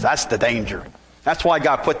forgiveness. That's the danger. That's why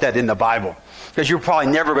God put that in the Bible. Because you're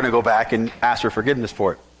probably never going to go back and ask for forgiveness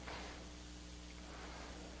for it.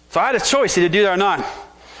 So I had a choice to do that or not.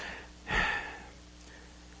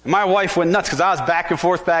 And my wife went nuts because I was back and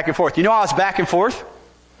forth, back and forth. You know I was back and forth?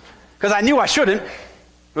 Because I knew I shouldn't.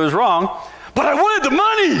 It was wrong. But I wanted the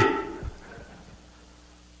money.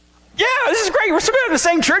 Yeah, this is great. We're still going to the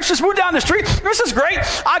same church. Just move down the street. This is great.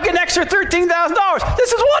 I'll get an extra $13,000.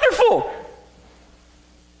 This is wonderful.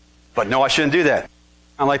 But no, I shouldn't do that.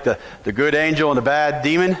 I'm like the good angel and the bad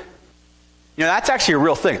demon. You know, that's actually a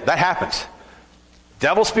real thing. That happens.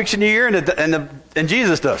 Devil speaks in your ear and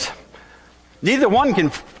Jesus does. Neither one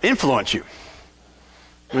can influence you.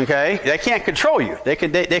 Okay? They can't control you. They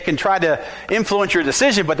can try to influence your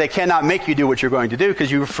decision, but they cannot make you do what you're going to do because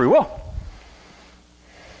you have free will.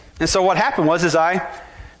 And so what happened was,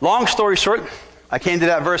 long story short, I came to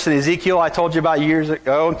that verse in Ezekiel I told you about years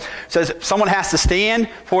ago. It says someone has to stand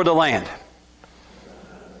for the land.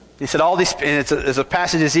 He said all these, and it's a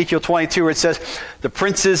passage in Ezekiel 22 where it says the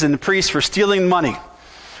princes and the priests were stealing money.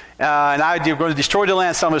 And I was going to destroy the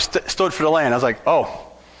land. Someone stood for the land. I was like, oh,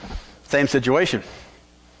 same situation.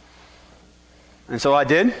 And so I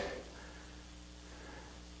did.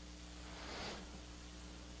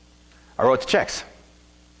 I wrote the checks.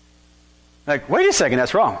 Like, wait a second,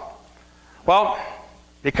 that's wrong. Well,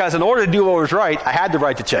 because in order to do what was right, I had to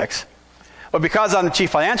write the checks. But because I'm the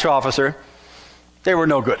chief financial officer, they were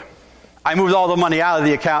no good. I moved all the money out of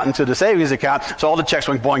the account into the savings account, so all the checks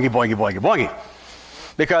went boingy, boingy, boingy, boingy.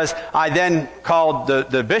 Because I then called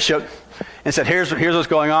the bishop and said, here's what's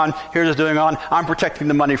going on, here's what's going on. I'm protecting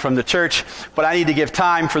the money from the church, but I need to give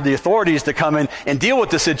time for the authorities to come in and deal with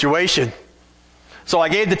the situation. So I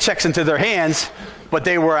gave the checks into their hands, but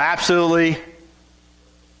they were absolutely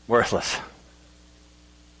worthless.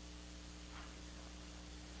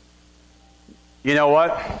 You know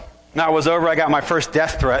what? When that was over, I got my first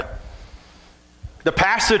death threat. The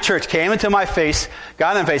pastor of the church came into my face,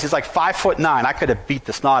 got in my face. He's like 5'9". I could have beat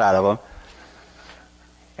the snot out of him.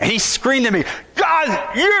 And he screamed at me,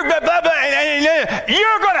 God, you're going to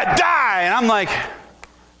die. And I'm like,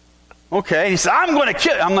 okay. And he said, I'm going to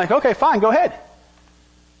kill you. I'm like, okay, fine, go ahead.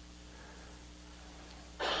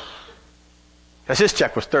 Because his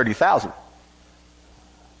check was $30,000.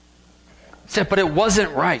 He said, but it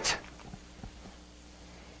wasn't right.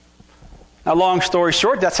 Now, long story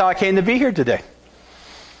short, that's how I came to be here today.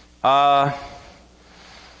 Because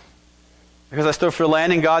I stood for the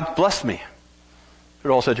land and God blessed me through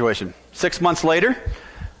the whole situation. 6 months later,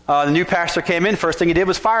 the new pastor came in. First thing he did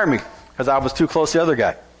was fire me because I was too close to the other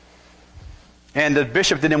guy. And the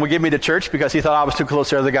bishop didn't give me the church because he thought I was too close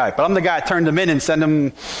to the other guy. But I'm the guy that turned him in and sent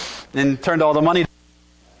him and turned all the money.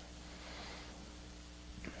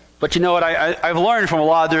 But you know what? I've learned from a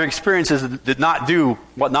lot of their experiences that did not do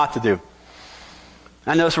what not to do.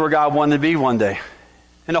 I know that's where God wanted to be one day.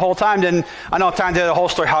 And the whole time, then I don't have time to tell the whole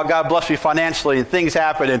story how God blessed me financially and things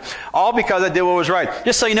happened, and all because I did what was right.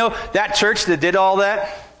 Just so you know, that church that did all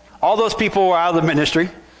that, all those people were out of the ministry.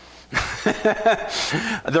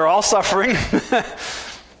 They're all suffering.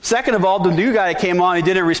 Second of all, the new guy that came on, he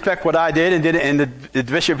didn't respect what I did, and the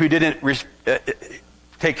bishop who didn't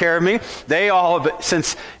take care of me, they all have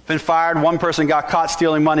since been fired. One person got caught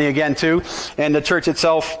stealing money again too, and the church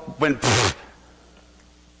itself went.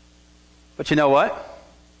 But you know what?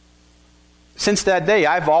 Since that day,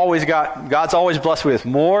 God's always blessed me with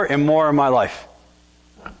more and more in my life.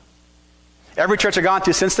 Every church I've gone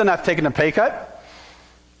to since then, I've taken a pay cut,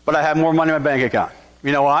 but I have more money in my bank account.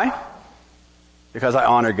 You know why? Because I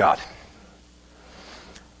honor God.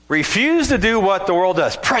 Refuse to do what the world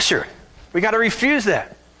does. Pressure. We got to refuse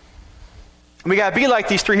that. We got to be like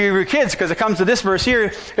these 3 Hebrew kids, because it comes to this verse here.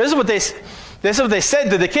 This is what they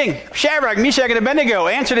said to the king. Shadrach, Meshach, and Abednego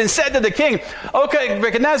answered and said to the king, okay,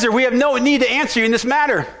 Nebuchadnezzar, we have no need to answer you in this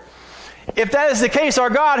matter. If that is the case,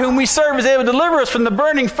 our God, whom we serve, is able to deliver us from the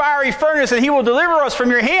burning fiery furnace, and he will deliver us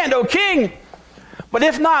from your hand, O king. But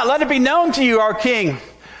if not, let it be known to you, our king,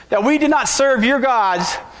 that we do not serve your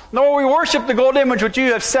gods, nor we worship the gold image which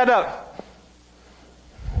you have set up.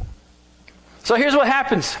 So here's what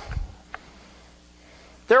happens.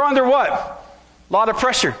 They're under what? A lot of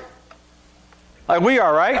pressure. Like we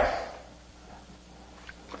are, right?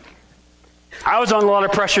 I was under a lot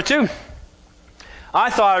of pressure too. I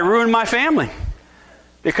thought I ruined my family.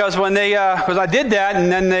 Because when because I did that and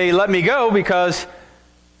then they let me go because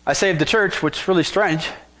I saved the church, which is really strange.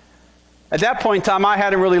 At that point in time, I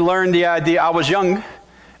hadn't really learned the idea. I was young,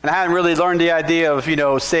 and I hadn't really learned the idea of,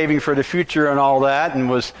 saving for the future and all that, and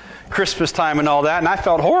was Christmas time and all that, and I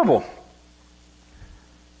felt horrible.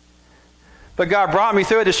 But God brought me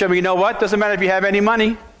through it to show me, you know what? Doesn't matter if you have any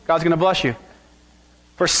money, God's going to bless you.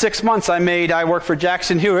 For 6 months, I worked for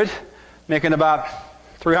Jackson Hewitt, making about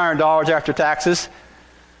 $300 after taxes,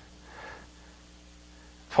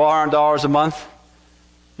 $1,200 a month.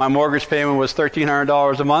 My mortgage payment was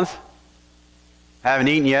 $1,300 a month. I haven't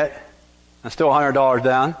eaten yet. I'm still $100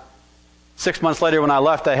 down. 6 months later, when I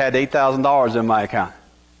left, I had $8,000 in my account.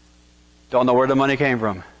 Don't know where the money came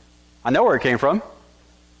from. I know where it came from.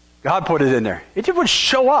 God put it in there. It just would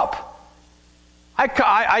show up. I'd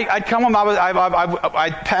come home. At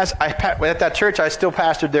that church, I still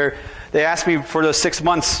pastored there. They asked me for those 6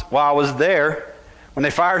 months while I was there, when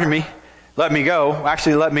they fired me, let me go.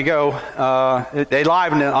 Actually, let me go. They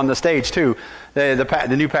lied on the stage, too.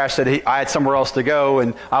 The new pastor said I had somewhere else to go,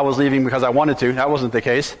 and I was leaving because I wanted to. That wasn't the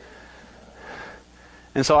case.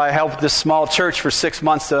 And so I helped this small church for 6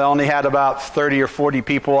 months that only had about 30 or 40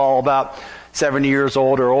 people, all about 70 years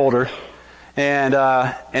old or older. And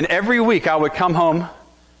every week I would come home,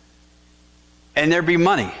 and there'd be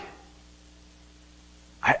money.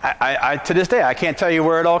 I to this day, I can't tell you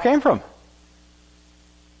where it all came from.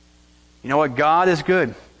 You know what? God is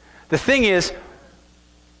good. The thing is,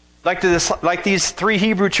 like these 3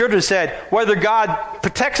 Hebrew children said, whether God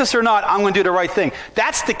protects us or not, I'm going to do the right thing.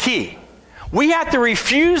 That's the key. We have to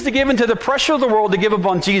refuse to give into the pressure of the world to give up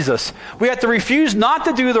on Jesus. We have to refuse not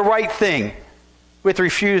to do the right thing. We have to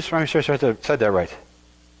refuse, I'm sure I said that right.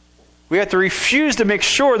 We have to refuse to make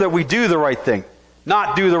sure that we do the right thing,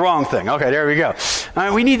 not do the wrong thing. Okay, there we go.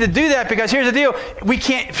 We need to do that because here's the deal. We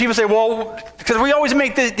can't, people say, well, because we always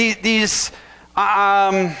make these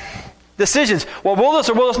decisions. Well, will this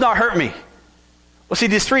or will this not hurt me? Well, see,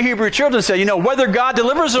 these 3 Hebrew children said, whether God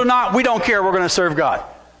delivers or not, we don't care. We're going to serve God.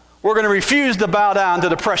 We're going to refuse to bow down to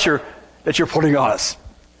the pressure that you're putting on us.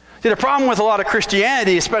 See, the problem with a lot of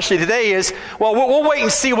Christianity, especially today, is, well, we'll wait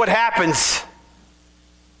and see what happens.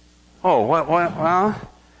 Oh, what?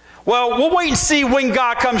 Well, we'll wait and see when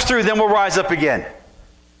God comes through, then we'll rise up again.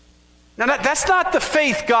 Now, that's not the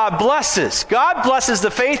faith God blesses. God blesses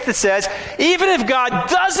the faith that says, even if God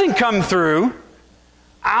doesn't come through,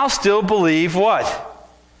 I'll still believe what?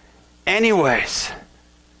 Anyways.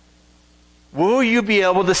 Will you be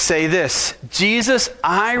able to say this? Jesus,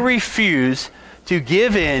 I refuse to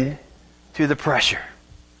give in to the pressure.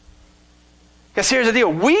 Because here's the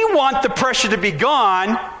deal. We want the pressure to be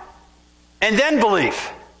gone and then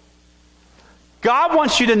believe. God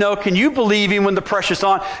wants you to know, can you believe even when the pressure's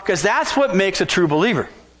on? Because that's what makes a true believer.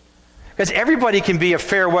 Because everybody can be a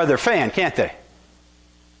fair weather fan, can't they?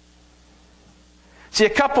 See, a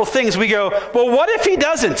couple things we go, well, what if he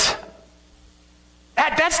doesn't?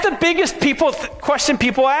 That's the biggest question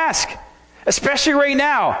people ask, especially right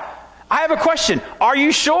now. I have a question. Are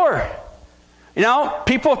you sure?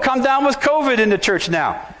 People have come down with COVID in the church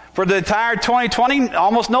now. For the entire 2020,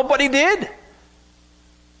 almost nobody did.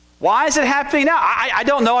 Why is it happening now? I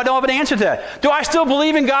don't know. I don't have an answer to that. Do I still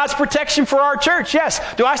believe in God's protection for our church? Yes.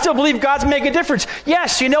 Do I still believe God's making a difference?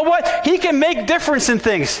 Yes. You know what? He can make difference in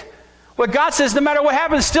things. What God says, no matter what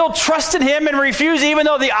happens, still trust in Him and refuse even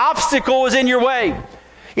though the obstacle is in your way.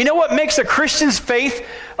 You know what makes a Christian's faith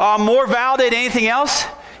more valid than anything else?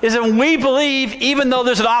 Is when we believe even though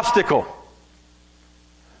there's an obstacle.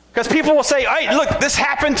 Because people will say, hey, look, this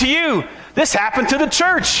happened to you. This happened to the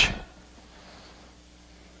church.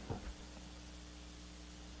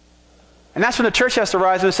 And that's when the church has to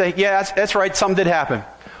rise and say, yeah, that's right, something did happen.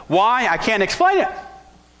 Why? I can't explain it.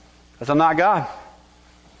 Because I'm not God.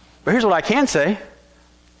 But here's what I can say.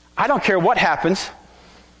 I don't care what happens.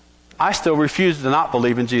 I still refuse to not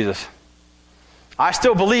believe in Jesus. I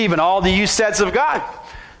still believe in all the you saids of God.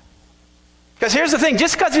 Because here's the thing.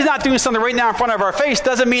 Just because He's not doing something right now in front of our face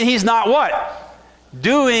doesn't mean He's not what?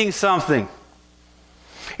 Doing something.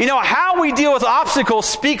 How we deal with obstacles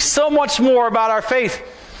speaks so much more about our faith.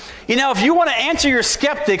 If you want to answer your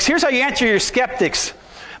skeptics, here's how you answer your skeptics.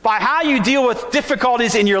 By how you deal with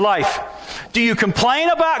difficulties in your life. Do you complain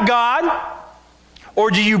about God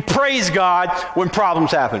or do you praise God when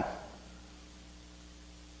problems happen?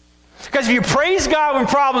 Because if you praise God when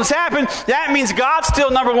problems happen, that means God's still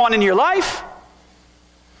number one in your life.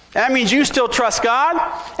 That means you still trust God.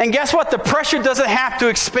 And guess what? The pressure doesn't have to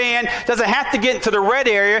expand, doesn't have to get into the red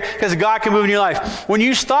area because God can move in your life. When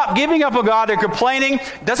you stop giving up on God and complaining,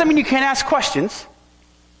 doesn't mean you can't ask questions.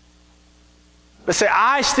 But say,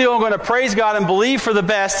 I still am going to praise God and believe for the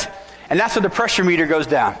best. And that's when the pressure meter goes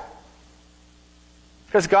down.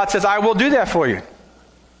 Because God says, I will do that for you.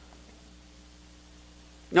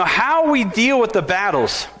 How we deal with the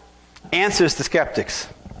battles answers the skeptics.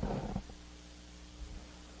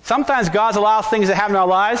 Sometimes God allows things to happen in our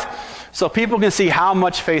lives so people can see how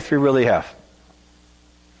much faith we really have.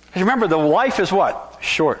 Because remember, the life is what?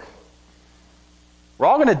 Short. We're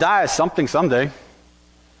all going to die of something someday.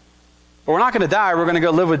 But we're not going to die. We're going to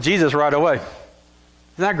go live with Jesus right away. Isn't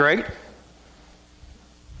that great?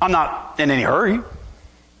 I'm not in any hurry.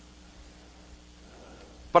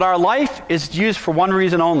 But our life is used for one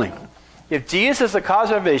reason only. If Jesus is the cause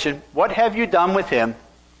of salvation, what have you done with Him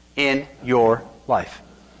in your life?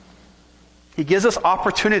 He gives us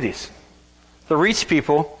opportunities to reach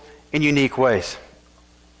people in unique ways.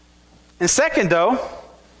 And second, though,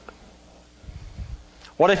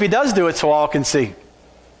 what if He does do it so all can see?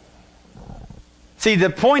 See,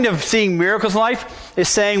 the point of seeing miracles in life is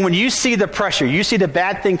saying when you see the pressure, you see the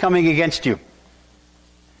bad thing coming against you,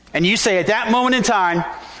 and you say at that moment in time,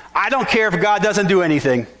 I don't care if God doesn't do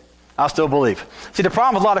anything, I'll still believe. See, the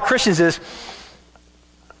problem with a lot of Christians is,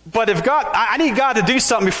 but if God, I need God to do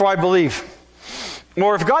something before I believe.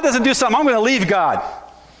 Or if God doesn't do something, I'm going to leave God.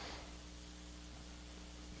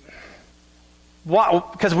 Why?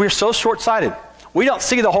 Because we're so short-sighted. We don't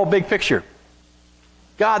see the whole big picture.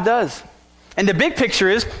 God does. And the big picture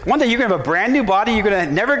is, one day you're going to have a brand new body, you're going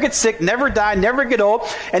to never get sick, never die, never get old,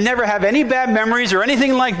 and never have any bad memories or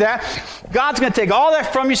anything like that. God's going to take all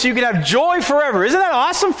that from you so you can have joy forever. Isn't that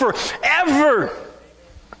awesome? Forever.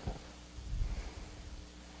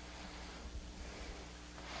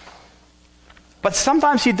 But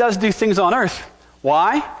sometimes he does do things on earth.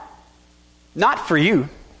 Why? Not for you.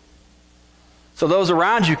 So those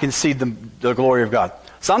around you can see the glory of God.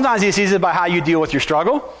 Sometimes he sees it by how you deal with your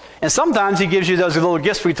struggle. And sometimes he gives you those little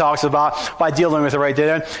gifts we talked about by dealing with it right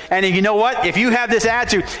there. And you know what? If you have this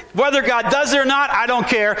attitude, whether God does it or not, I don't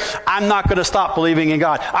care. I'm not going to stop believing in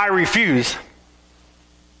God. I refuse.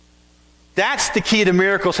 That's the key to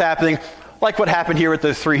miracles happening, like what happened here with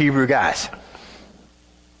the 3 Hebrew guys.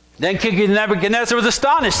 Then King Nebuchadnezzar was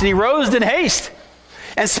astonished, and he rose in haste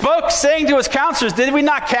and spoke, saying to his counselors, did we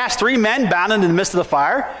not cast 3 men bound into the midst of the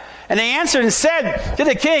fire? And they answered and said to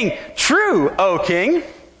the king, true, O king.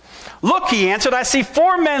 Look, he answered, I see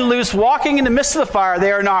 4 men loose walking in the midst of the fire.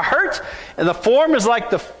 They are not hurt, and the fourth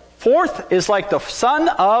is like the Son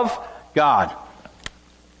of God.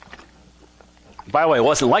 By the way, it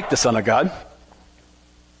wasn't like the Son of God.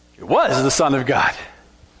 It was the Son of God.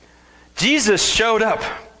 Jesus showed up.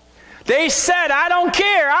 They said, I don't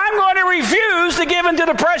care. I'm going to refuse to give in to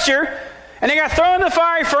the pressure. And they got thrown in the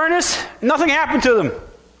fiery furnace. Nothing happened to them.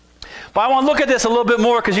 But I want to look at this a little bit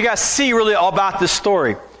more because you got to see really all about this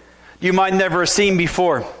story you might never have seen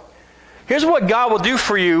before. Here's what God will do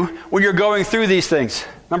for you when you're going through these things.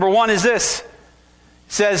 Number 1 is this. It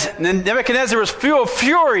says, Nebuchadnezzar was full of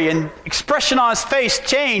fury, and expression on his face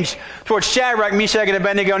changed towards Shadrach, Meshach, and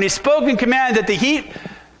Abednego. And he spoke and commanded that they heat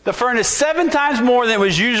the furnace 7 times more than it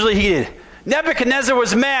was usually heated. Nebuchadnezzar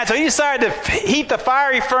was mad, so he decided to heat the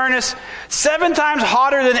fiery furnace 7 times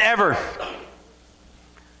hotter than ever.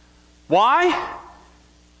 Why?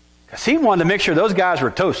 Because he wanted to make sure those guys were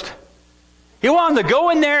toast. He wanted to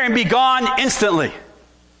go in there and be gone instantly.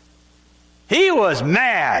 He was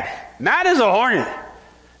mad. Mad as a hornet.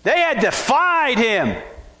 They had defied him.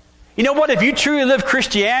 You know what? If you truly live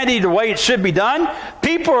Christianity the way it should be done,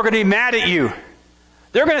 people are going to be mad at you.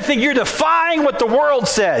 They're going to think you're defying what the world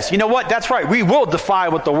says. You know what? That's right. We will defy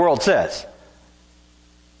what the world says.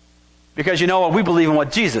 Because you know what? We believe in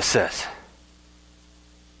what Jesus says.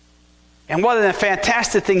 And what a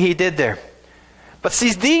fantastic thing he did there. But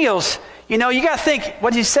these deals, you know, you got to think,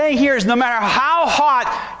 what he's saying here is no matter how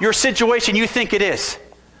hot your situation you think it is.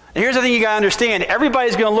 And here's the thing you got to understand.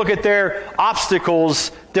 Everybody's going to look at their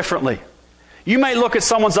obstacles differently. You may look at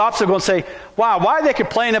someone's obstacle and say, wow, why are they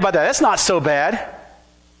complaining about that? That's not so bad.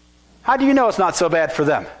 How do you know it's not so bad for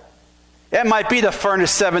them? It might be the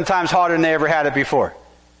furnace 7 times hotter than they ever had it before.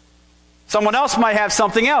 Someone else might have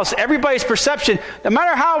something else. Everybody's perception, no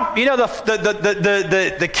matter how, you know,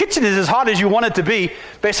 the kitchen is as hot as you want it to be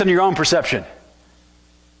based on your own perception.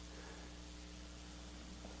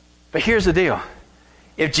 But here's the deal.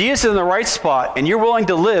 If Jesus is in the right spot and you're willing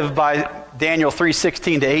to live by Daniel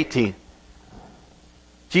 3:16 to 18,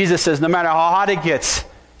 Jesus says no matter how hot it gets,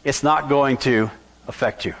 it's not going to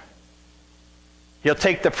affect you. He'll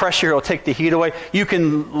take the pressure, he'll take the heat away. You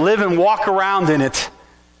can live and walk around in it,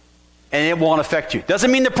 and it won't affect you.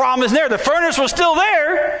 Doesn't mean the problem isn't there. The furnace was still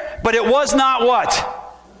there, but it was not what?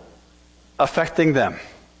 Affecting them.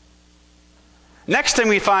 Next thing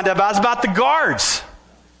we find out about is about the guards.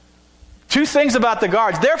 2 things about the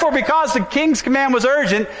guards. Therefore, because the king's command was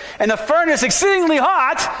urgent, and the furnace exceedingly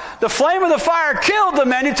hot, the flame of the fire killed the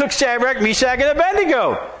men who took Shadrach, Meshach, and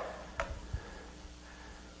Abednego.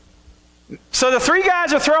 So the 3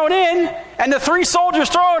 guys are thrown in, and the 3 soldiers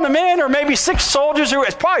throwing them in, or maybe 6 soldiers,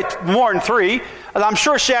 it's probably more than 3. I'm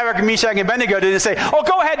sure Shadrach, Meshach, and Abednego didn't say, oh,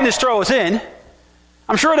 go ahead and just throw us in.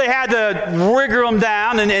 I'm sure they had to wriggle them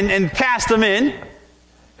down and cast them in.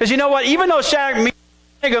 Because you know what? Even though Shadrach, Meshach,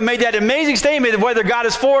 and Abednego made that amazing statement of whether God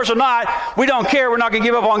is for us or not, we don't care, we're not going to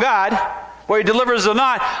give up on God, whether he delivers us or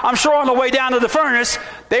not, I'm sure on the way down to the furnace,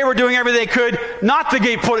 they were doing everything they could not to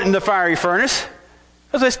get put in the fiery furnace.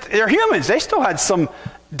 Because they're humans. They still had some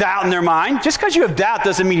doubt in their mind. Just because you have doubt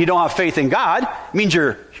doesn't mean you don't have faith in God. It means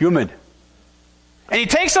you're human. And he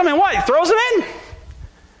takes them and what? He throws them in.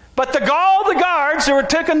 But all the guards who were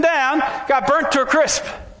taken down got burnt to a crisp.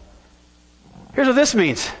 Here's what this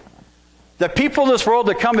means. The people of this world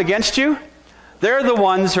that come against you, they're the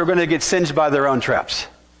ones who are going to get singed by their own traps.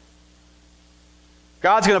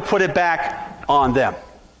 God's going to put it back on them.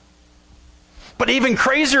 But even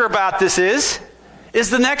crazier about this is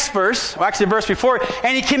the next verse, well, actually the verse before it.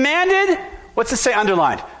 And he commanded, what's it say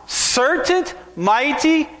underlined? Certain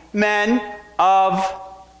mighty men of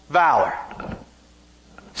valor.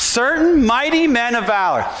 Certain mighty men of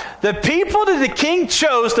valor. The people that the king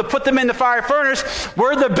chose to put them in the fire furnace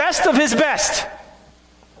were the best of his best.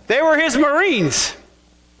 They were his Marines.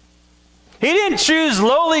 He didn't choose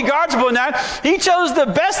lowly guardsmen. He chose the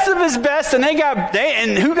best of his best, and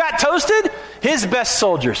and who got toasted? His best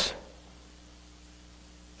soldiers.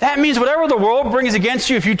 That means whatever the world brings against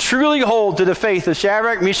you, if you truly hold to the faith of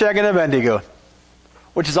Shadrach, Meshach, and Abednego,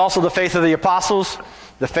 which is also the faith of the apostles,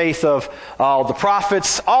 the faith of the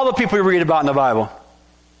prophets, all the people we read about in the Bible,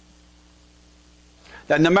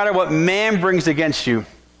 that no matter what man brings against you,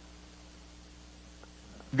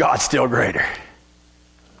 God's still greater.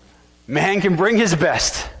 Man can bring his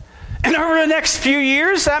best. And over the next few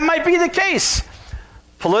years, that might be the case.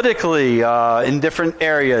 Politically, in different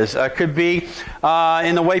areas. Could be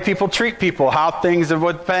in the way people treat people, how things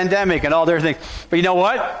with the pandemic and all their things. But you know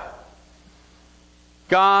what?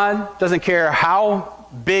 God doesn't care how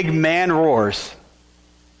big man roars.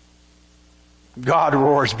 God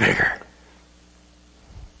roars bigger.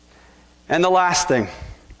 And the last thing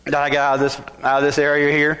that I got out of this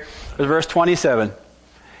area here was verse 27.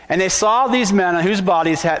 And they saw these men on whose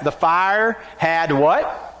bodies the fire had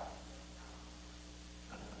what?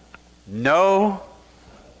 No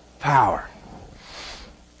power.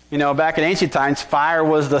 You know, back in ancient times, fire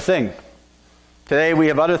was the thing. Today we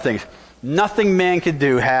have other things. Nothing man could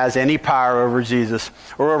do has any power over Jesus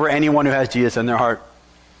or over anyone who has Jesus in their heart.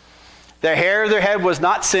 The hair of their head was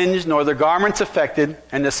not singed, nor their garments affected,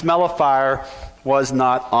 and the smell of fire was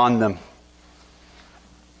not on them.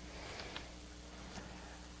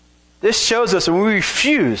 This shows us when we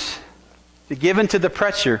refuse to give in to the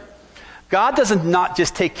pressure, God doesn't not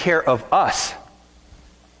just take care of us.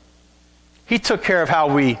 He took care of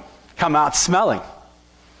how we come out smelling.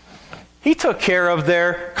 He took care of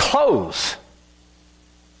their clothes.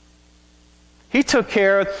 He took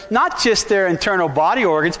care of not just their internal body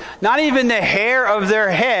organs, not even the hair of their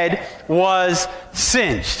head was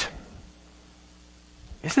singed.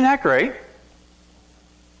 Isn't that great?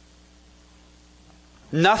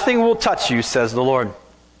 Nothing will touch you, says the Lord.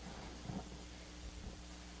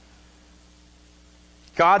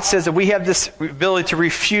 God says that we have this ability to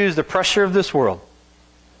refuse the pressure of this world.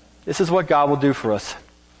 This is what God will do for us.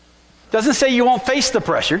 Doesn't say you won't face the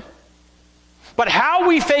pressure, but how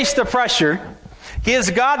we face the pressure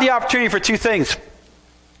gives God the opportunity for two things.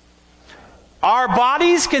 Our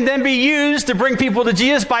bodies can then be used to bring people to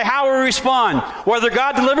Jesus by how we respond, whether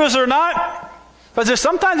God delivers or not. Because there's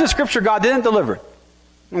sometimes in Scripture God didn't deliver.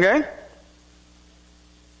 Okay?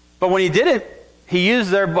 But when he did it, he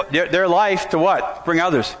used their life to what? Bring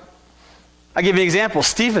others. I'll give you an example.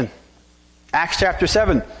 Stephen, Acts chapter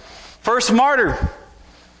 7. First martyr.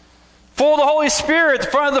 Full of the Holy Spirit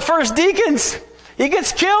in front of the first deacons. He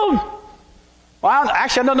gets killed. Well,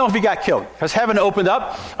 actually, I don't know if he got killed. Because heaven opened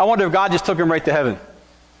up. I wonder if God just took him right to heaven.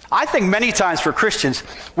 I think many times for Christians,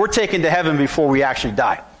 we're taken to heaven before we actually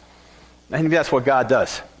die. I think that's what God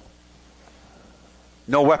does.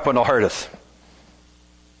 No weapon will hurt us.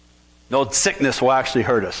 No sickness will actually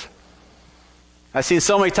hurt us. I've seen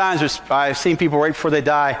so many times, I've seen people right before they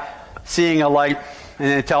die, seeing a light, and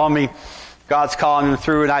then telling me God's calling them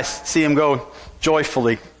through, and I see them go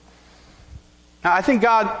joyfully. Now, I think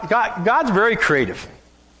God's very creative.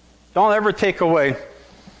 Don't ever take away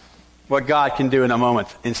what God can do in a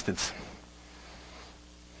moment's instance.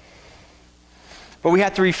 But we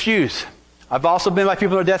have to refuse. I've also been by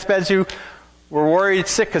people on their deathbeds who were worried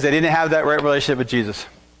sick because they didn't have that right relationship with Jesus.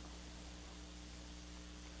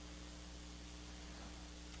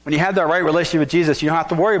 When you have that right relationship with Jesus, you don't have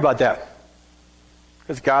to worry about that.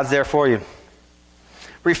 Because God's there for you.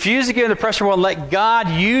 Refuse to give in the pressure and let God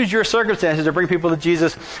use your circumstances to bring people to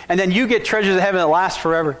Jesus. And then you get treasures of heaven that last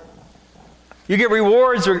forever. You get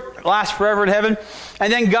rewards that last forever in heaven.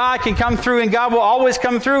 And then God can come through, and God will always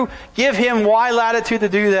come through. Give him wide latitude to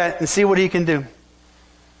do that and see what he can do.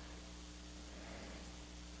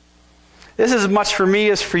 This is as much for me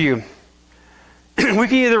as for you. We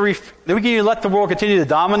can either let the world continue to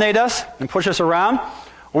dominate us and push us around,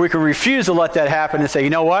 or we can refuse to let that happen and say, you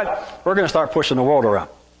know what? We're going to start pushing the world around.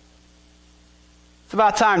 It's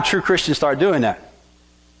about time true Christians start doing that.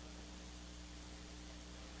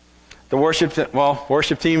 The worship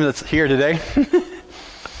team that's here today,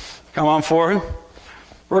 come on forward.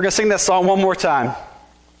 We're going to sing that song one more time.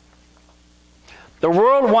 The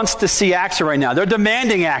world wants to see action right now. They're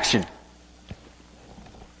demanding action.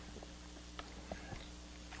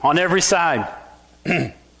 On every side.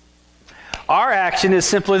 Our action is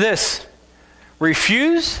simply this.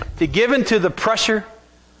 Refuse to give in to the pressure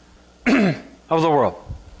of the world.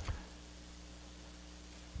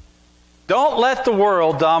 Don't let the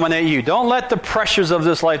world dominate you. Don't let the pressures of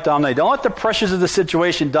this life dominate. Don't let the pressures of the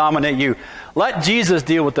situation dominate you. Let Jesus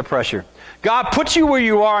deal with the pressure. God put you where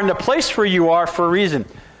you are in the place where you are for a reason.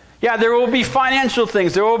 Yeah, there will be financial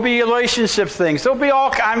things. There will be relationship things. There will be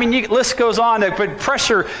all, list goes on. But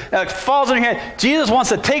pressure falls on your head. Jesus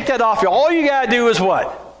wants to take that off you. All you got to do is what?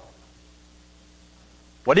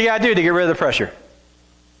 What do you got to do to get rid of the pressure?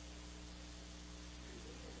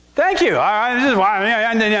 Thank you.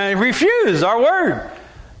 I refuse our word.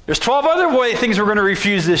 There's 12 other things we're going to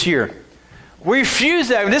refuse this year. Refuse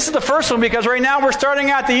that. This is the first one because right now we're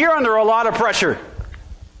starting out the year under a lot of pressure.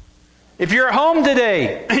 If you're at home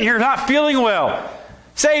today and you're not feeling well,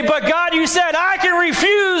 say, but God, you said I can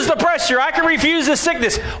refuse the pressure. I can refuse the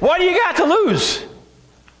sickness. What do you got to lose?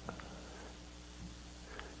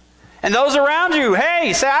 And those around you,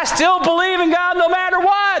 hey, say, I still believe in God no matter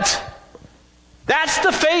what. That's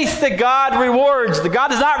the faith that God rewards. God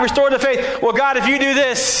does not restore the faith. Well, God, if you do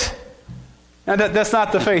this, and that's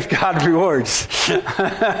not the faith God rewards.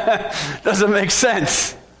 Doesn't make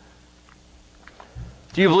sense.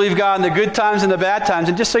 Do you believe God in the good times and the bad times?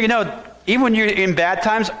 And just so you know, even when you're in bad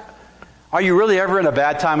times, are you really ever in a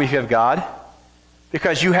bad time if you have God?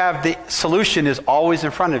 Because you have the solution is always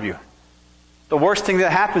in front of you. The worst thing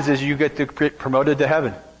that happens is you get promoted to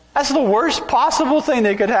heaven. That's the worst possible thing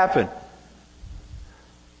that could happen.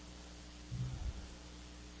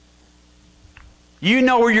 You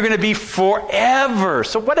know where you're going to be forever.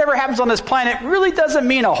 So whatever happens on this planet really doesn't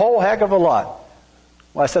mean a whole heck of a lot.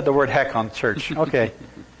 Well, I said the word heck on church. Okay.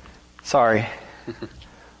 Sorry.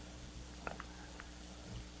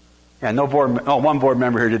 Yeah, one board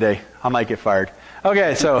member here today. I might get fired.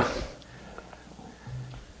 Okay, so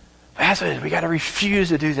that's what it is. We got to refuse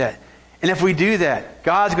to do that. And if we do that,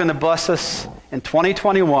 God's going to bless us in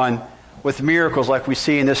 2021 with miracles like we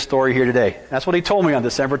see in this story here today. That's what he told me on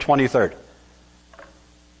December 23rd.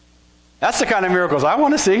 That's the kind of miracles I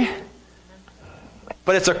want to see.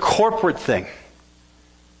 But it's a corporate thing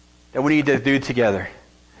that we need to do together.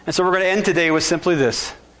 And so we're going to end today with simply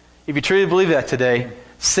this. If you truly believe that today,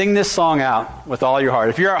 sing this song out with all your heart.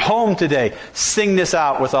 If you're at home today, sing this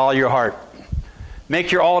out with all your heart.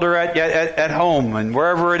 Make your altar at home and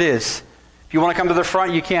wherever it is. If you want to come to the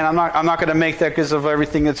front, you can. I'm not going to make that because of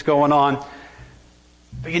everything that's going on.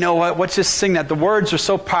 But you know what? Let's just sing that. The words are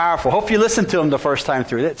so powerful. Hope you listened to them the first time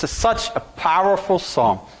through. It's such a powerful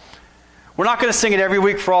song. We're not going to sing it every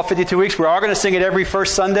week for all 52 weeks. We are going to sing it every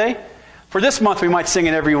first Sunday. For this month, we might sing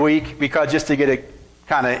it every week because just to get it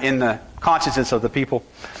kind of in the consciousness of the people.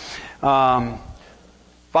 But I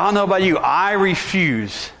don't know about you. I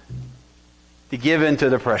refuse to give in to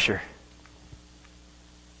the pressure.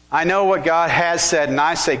 I know what God has said, and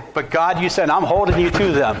I say, but God, you said, I'm holding you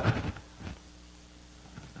to them.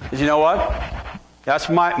 Because you know what? That's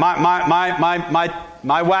my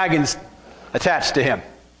wagon's attached to him.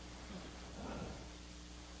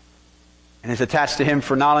 And it's attached to him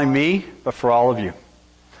for not only me, but for all of you.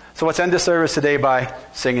 So let's end the service today by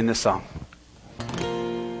singing this song.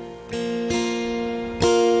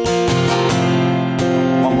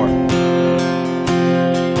 One more.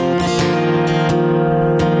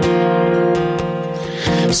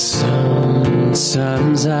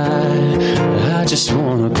 Sometimes I just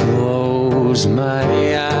want to close my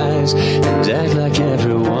eyes and act like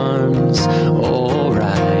everyone's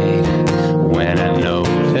alright when I know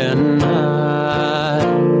they're not.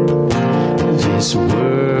 This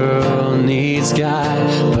world needs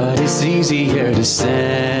God, but it's easier to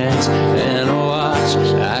stand and watch.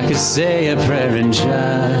 I could say a prayer and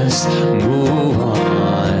just move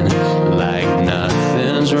on like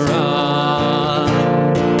nothing's wrong.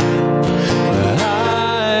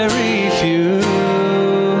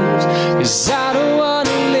 Cause I don't want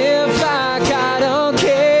to live like I don't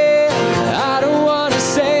care. I don't want to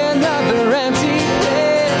say another empty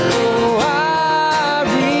bed. Oh, I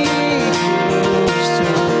refuse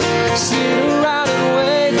to sit around and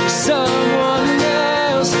wait for someone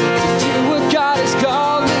else to do what God has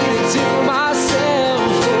called me to do myself.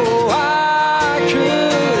 Oh, I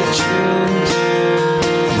could choose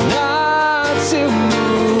not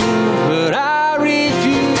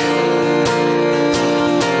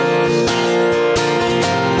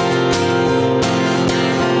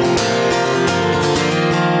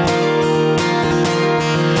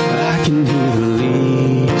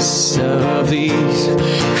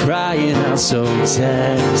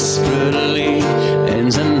desperately,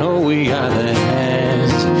 and I know we are the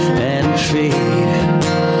hands and feet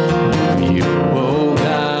of you, oh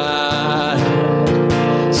God.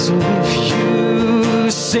 So if you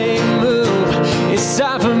say move, it's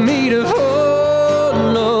time for me to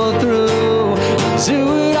follow through. Do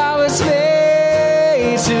what I was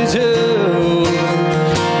made to do.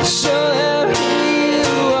 Show them who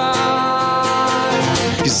you are.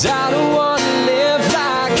 'Cause I don't want to live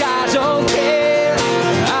like I don't care.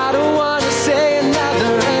 I don't want to say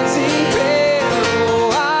another empty prayer.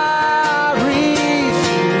 Oh, I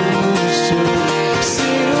refuse to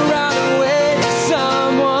sit around and wait for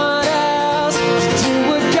someone else to do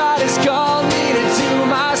what God has called me to do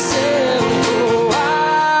myself. Oh,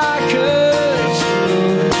 I could choose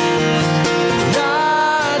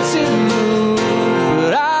not to move,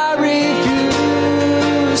 but I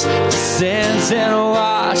refuse to stand and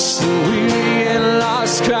watch the weary and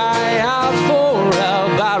lost cry out for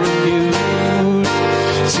help. I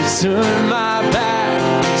refuse to turn my back,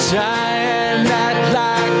 try and act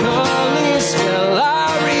like all is well. I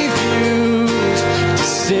refuse to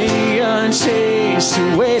stay unchanged, to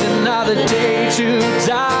wait another day to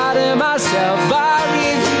die to myself. I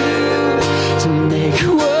refuse to make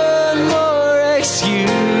one more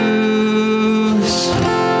excuse.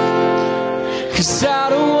 'Cause I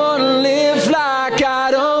don't want to live like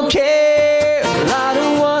I don't care. I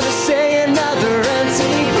don't want to say another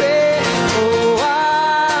empty prayer. Oh,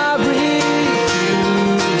 I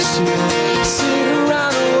refuse to sit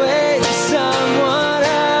around and wait for someone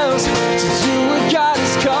else to do what God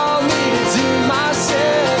has called me to do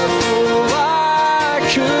myself. Oh, I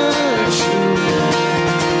could choose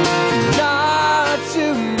not to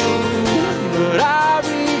move, but I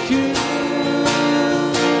refuse.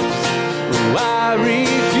 Oh, I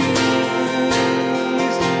refuse.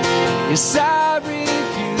 Yes, I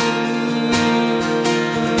refuse.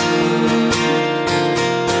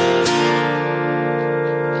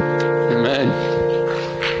 Amen.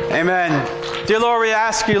 Amen. Dear Lord, we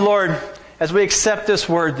ask you, Lord, as we accept this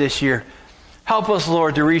word this year, help us,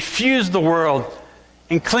 Lord, to refuse the world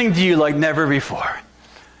and cling to you like never before.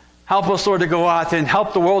 Help us, Lord, to go out there and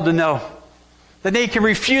help the world to know that they can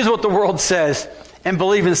refuse what the world says and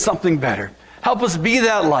believe in something better. Help us be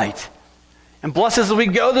that light. And bless us as we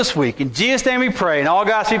go this week. In Jesus' name we pray. And all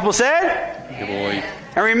God's people said? Good boy.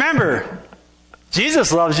 And remember,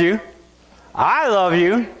 Jesus loves you. I love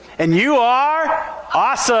you. And you are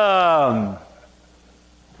awesome.